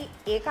මිටි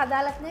ඒක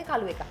අදාළත් නැහැ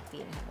කළු එකක්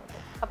තියෙන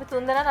හැමෝටම. අපි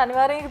තුන් දෙනාට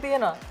අනිවාර්යෙන් ඒක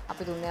තියෙනවා.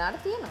 අපි තුන්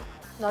දෙනාට තියෙනවා.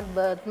 Not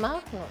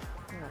birthmark, no.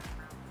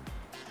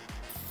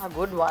 A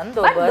good one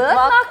though. But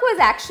birthmark was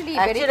actually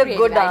very a creative.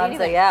 good I didn't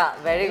answer. even- Yeah,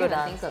 very I good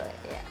didn't think answer. of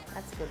it. Yeah,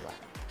 that's a good one.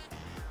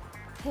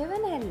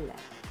 Heavenella.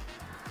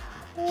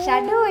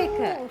 Shadow එක.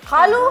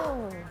 කළු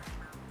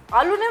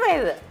අලු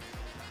නෙමෙයිද?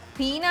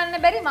 පීනන්න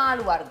බැරි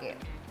මාළු වර්ගය.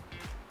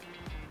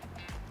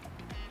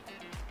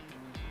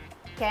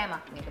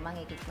 කෑමක් මේක මම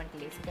ඒක ඉක්මනට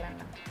ලේසි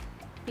කරන්නම්.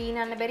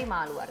 පීනන්න බැරි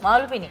මාළු වර්ගය.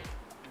 මාළු පිණි.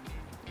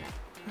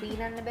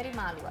 පීනන්න බැරි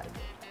මාළු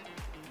වර්ගය.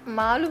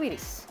 මාළු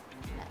විරිස්.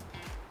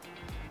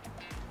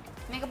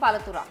 මේක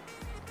පළතුරක්.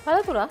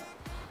 පළතුරා?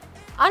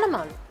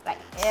 අනමාළු.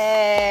 Right.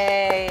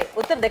 ඒ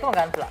උත්තර දෙකම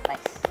ගන්න පුළුවන්.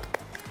 Nice.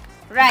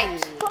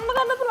 Right. කොන්න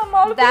ගන්න පුළුවන්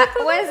මාළු That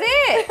was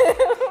it.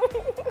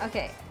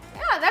 Okay.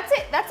 Yeah, that's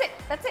it. That's it.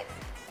 That's it.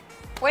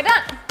 We're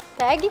done.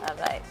 තෑගි.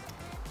 Alright.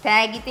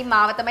 තෑගි ඉතින්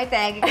මාව තමයි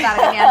තෑගිකට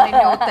අරගෙන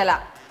යන්නේ ඔත්තලා.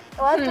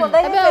 ඔයත්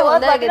හොඳයි හැබැයි ඔයත්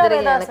හොඳයි වටිනා ගෙදර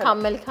යන වේදනාවක්.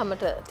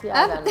 කම්මැලිකමට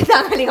තියාගන්න.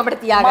 තංගලිකමට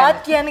තියාගන්න. මාත්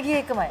කියන්නේ කී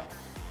එකමයි.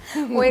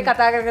 ඔය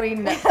කතා කර කර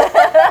ඉන්න.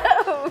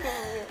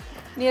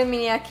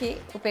 නිල්මිනියකි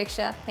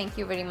උපේක්ෂා thank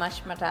you very much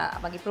මට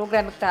මගේ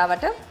ප්‍රෝග්‍රෑම් එකට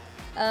ආවට.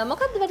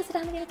 මොකක්ද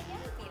වැඩසටහන ගැන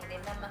කියන්න තියෙන්නේ?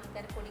 දෙන්නම් මම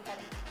හිතන්නේ පොඩි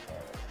කාලේ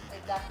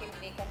එදාගේ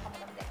මේක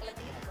හැමෝම දැකලා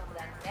තියෙනවා මම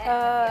දන්නේ.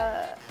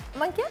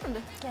 මං කියන්නද?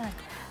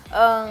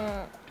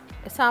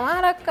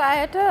 සමහරක්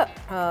අයට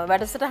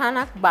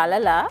වැඩසටහනක්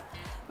බලලා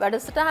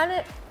වැඩසටහන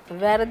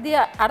වැරදි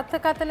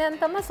අර්ථකථනයන්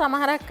තමයි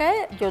සමහරක් අය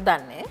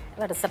යොදන්නේ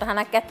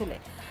වැඩසටහනක්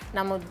ඇතුලේ.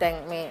 නමුත් දැන්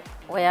මේ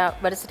ඔයා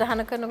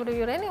වැඩසටහන කරනකොට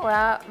ඉවරනේ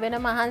ඔයා වෙන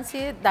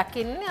මහන්සිය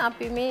දකින්නේ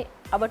අපි මේ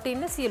අපට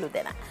ඉන්න සියලු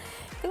දෙනා.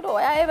 ඒකට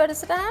ඔයා ඒ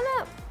වැඩසටහන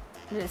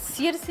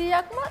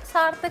 100%ක්ම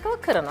සාර්ථකව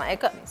කරනවා.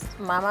 ඒක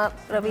මම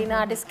ප්‍රවීණ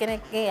ආටිස්ට්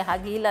කෙනෙක්ගේ එහා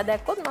ගිහිල්ලා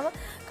දැක්කොත් මම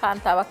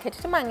කාන්තාවක්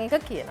හැටියට මම ඒක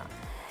කියනවා.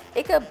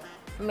 ඒක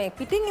මේ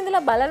පිටින්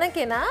ඉඳලා බලන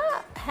කෙනා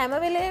හැම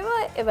වෙලේම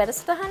ඒ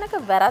වැඩසටහනක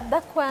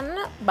වැරද්දක් හොයන්න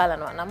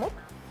බලනවා. නමුත්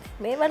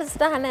මේ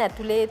වැඩසටහන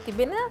ඇතුලේ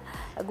තිබෙන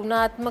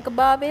ගුණාත්මක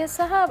භාවය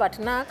සහ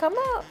වටිනාකම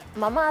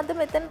මම අද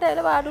මෙතනට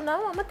එළ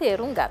වාඩුණාම මම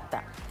තේරුම්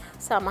ගත්තා.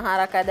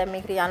 සමහරක් අය දැන්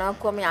මේක යනවා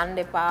කොහොම යන්න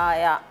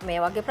එපා. මේ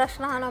වගේ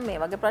ප්‍රශ්න අහනවා මේ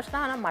වගේ ප්‍රශ්න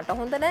අහනවා මට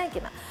හොඳ නැහැ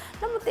කියලා.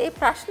 නමුත් මේ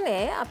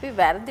ප්‍රශ්නේ අපි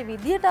වැරදි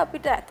විදියට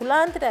අපිට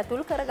ඇතුළාන්තයට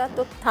ඇතුල්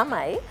කරගත්තොත්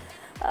තමයි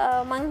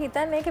මං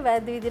හිතන්නේ ඒක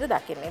වැරදි විදියට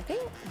දකින්නේ.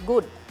 ඉතින්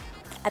good.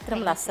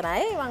 ඇත්තටම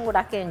ලස්සනයි. මම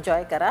ගොඩක්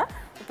එන්ජොයි කරා.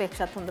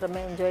 උපේක්ෂාත් හොඳටම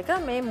එන්ජොයි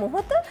කරා. මේ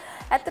මොහොත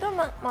ඇත්තටම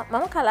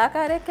මම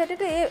කලාකාරයෙක්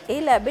හැටියට ඒ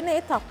ලැබෙන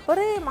ඒ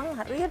තප්පරේ මම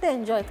හරියට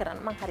එන්ජොයි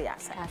කරනවා. මම හරි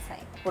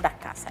ආසයි.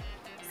 ගොඩක් ආසයි.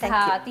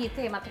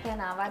 අතීතයේ මතකයන්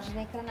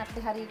ආවර්ජනය කරන්න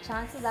අපිට හරි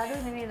chance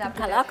අඩුයි නේද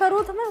අපිට.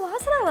 කලාකරුවෝ තමයි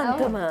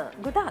වාසනාවන්තම.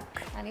 ගොඩක්.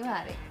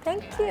 අනිවාර්යයෙන්.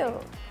 Thank you.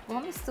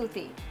 බොහොම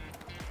ස්තුතියි.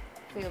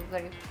 Feel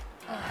very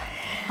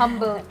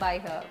humbled by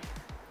her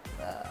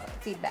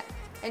feedback.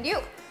 And you?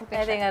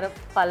 ඉතින් අර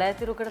පළ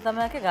ඇතිරුකට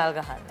තමයි ගල්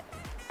ගහන්නේ.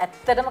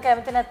 ඇත්තටම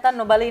කැමති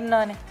නැත්තම් නොබල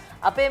ඉන්නවනේ.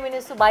 අපේ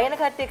මිනිස්සු බයන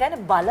කට්ටිය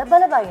කියන්නේ බල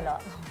බයිනවා.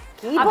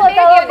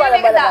 කීපෝතාව බල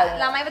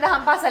ළමයිව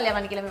දහම් පාසල්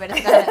යවන්න කියලා මේ වැඩ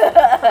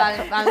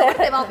කරන්නේ. බලනකොට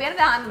දෙමව්පියන්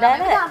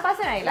ළමයිව දහම්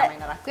පාසල් යයි ළමයි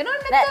නරක වෙනවද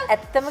නැත්නම්? නෑ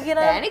ඇත්තම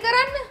කියනවා බෑනි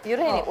කරන්න.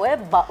 යුරේනි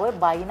ඔය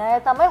බයින අය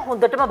තමයි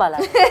හොඳටම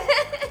බලන්නේ.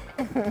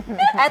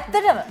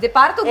 ඇත්තටම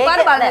දෙපාර තුන් පාර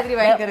බලන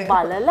ඉදිරි වයින් කරගෙන.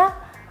 බලලා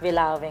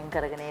වෙලාවෙන්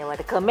කරගෙන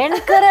ඒවට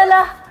කමෙන්ට්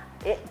කරලා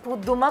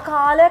පුදුම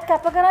කාලයක්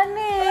කැප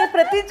කරන්නේ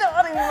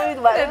ප්‍රතිචාරය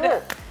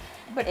බලන්න.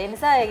 ඒ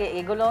නිසා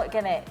ඒගොල්ලෝ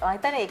කියන්නේ මම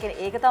හිතන්නේ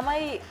ඒක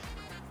තමයි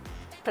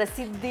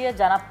ප්‍රසිද්ධිය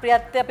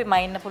ජනප්‍රියත්වය අපි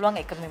මයින්න පුළුවන්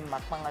එකම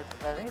මිම්මක්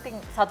මම ඉතින්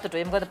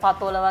සතුටුයි. මොකද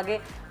පතෝල වගේ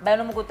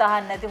බැනුමුකුත්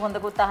අහන්න නැති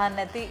හොඳකුත් අහන්න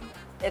නැති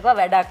ඒක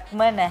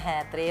වැඩක්ම නැහැ.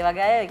 ඒ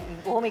වගේ අය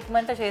බොහොම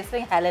ඉක්මනට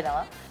ශේෂ්ත්‍රයෙන්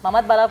හැලෙනවා.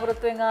 මමත්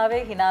බලාපොරොත්තුෙන්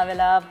ආවේ hina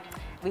වෙලා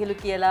විහිළු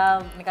කියලා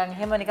නිකන්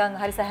එහෙම නිකන්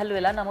හරි සැහැල්ලු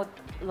වෙලා. නමුත්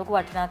ලොකු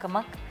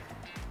වටිනාකමක්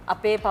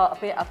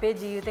අපේ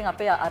ජීවිතෙන්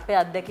අපේ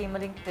අත්දැකීම්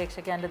වලින්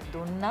ප්‍රේක්ෂකයන්ට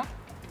දුන්නා.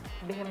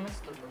 බෙහෙම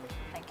ස්තුතියි.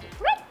 Thank you.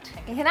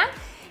 එහෙනම්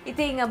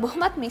ඉතින්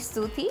බොහොමත්ම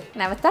ස්තුතියි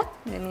නැවතත්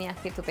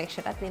නිල්මිනියක්ගේ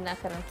උපේක්ෂාටත් දෙන්නා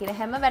කරන කියන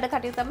හැම වැඩ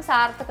කටයුත්තම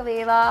සාර්ථක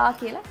වේවා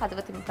කියලා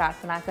හදවතින්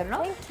ප්‍රාර්ථනා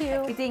කරනවා. Thank you.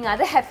 ඉතින්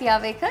අද happy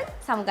hour එක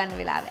සමුගන්න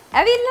වෙලාව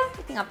ඇවිල්ලා.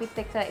 ඉතින් අපිත්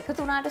එක්ක එකතු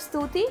වුණාට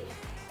ස්තුතියි.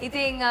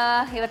 ඉතින්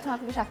ඒවත් තමයි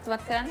අපිට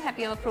ශක්තිමත් කරන්න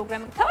happy hour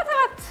program එක තව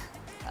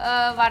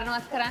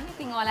වර්ණවත් කරන්න.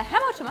 ඉතින් ඔයාලා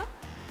හැමෝටම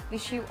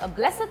wish you a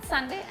blessed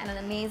Sunday and an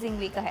amazing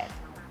week ahead.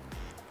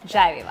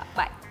 ජය වේවා.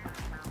 Bye.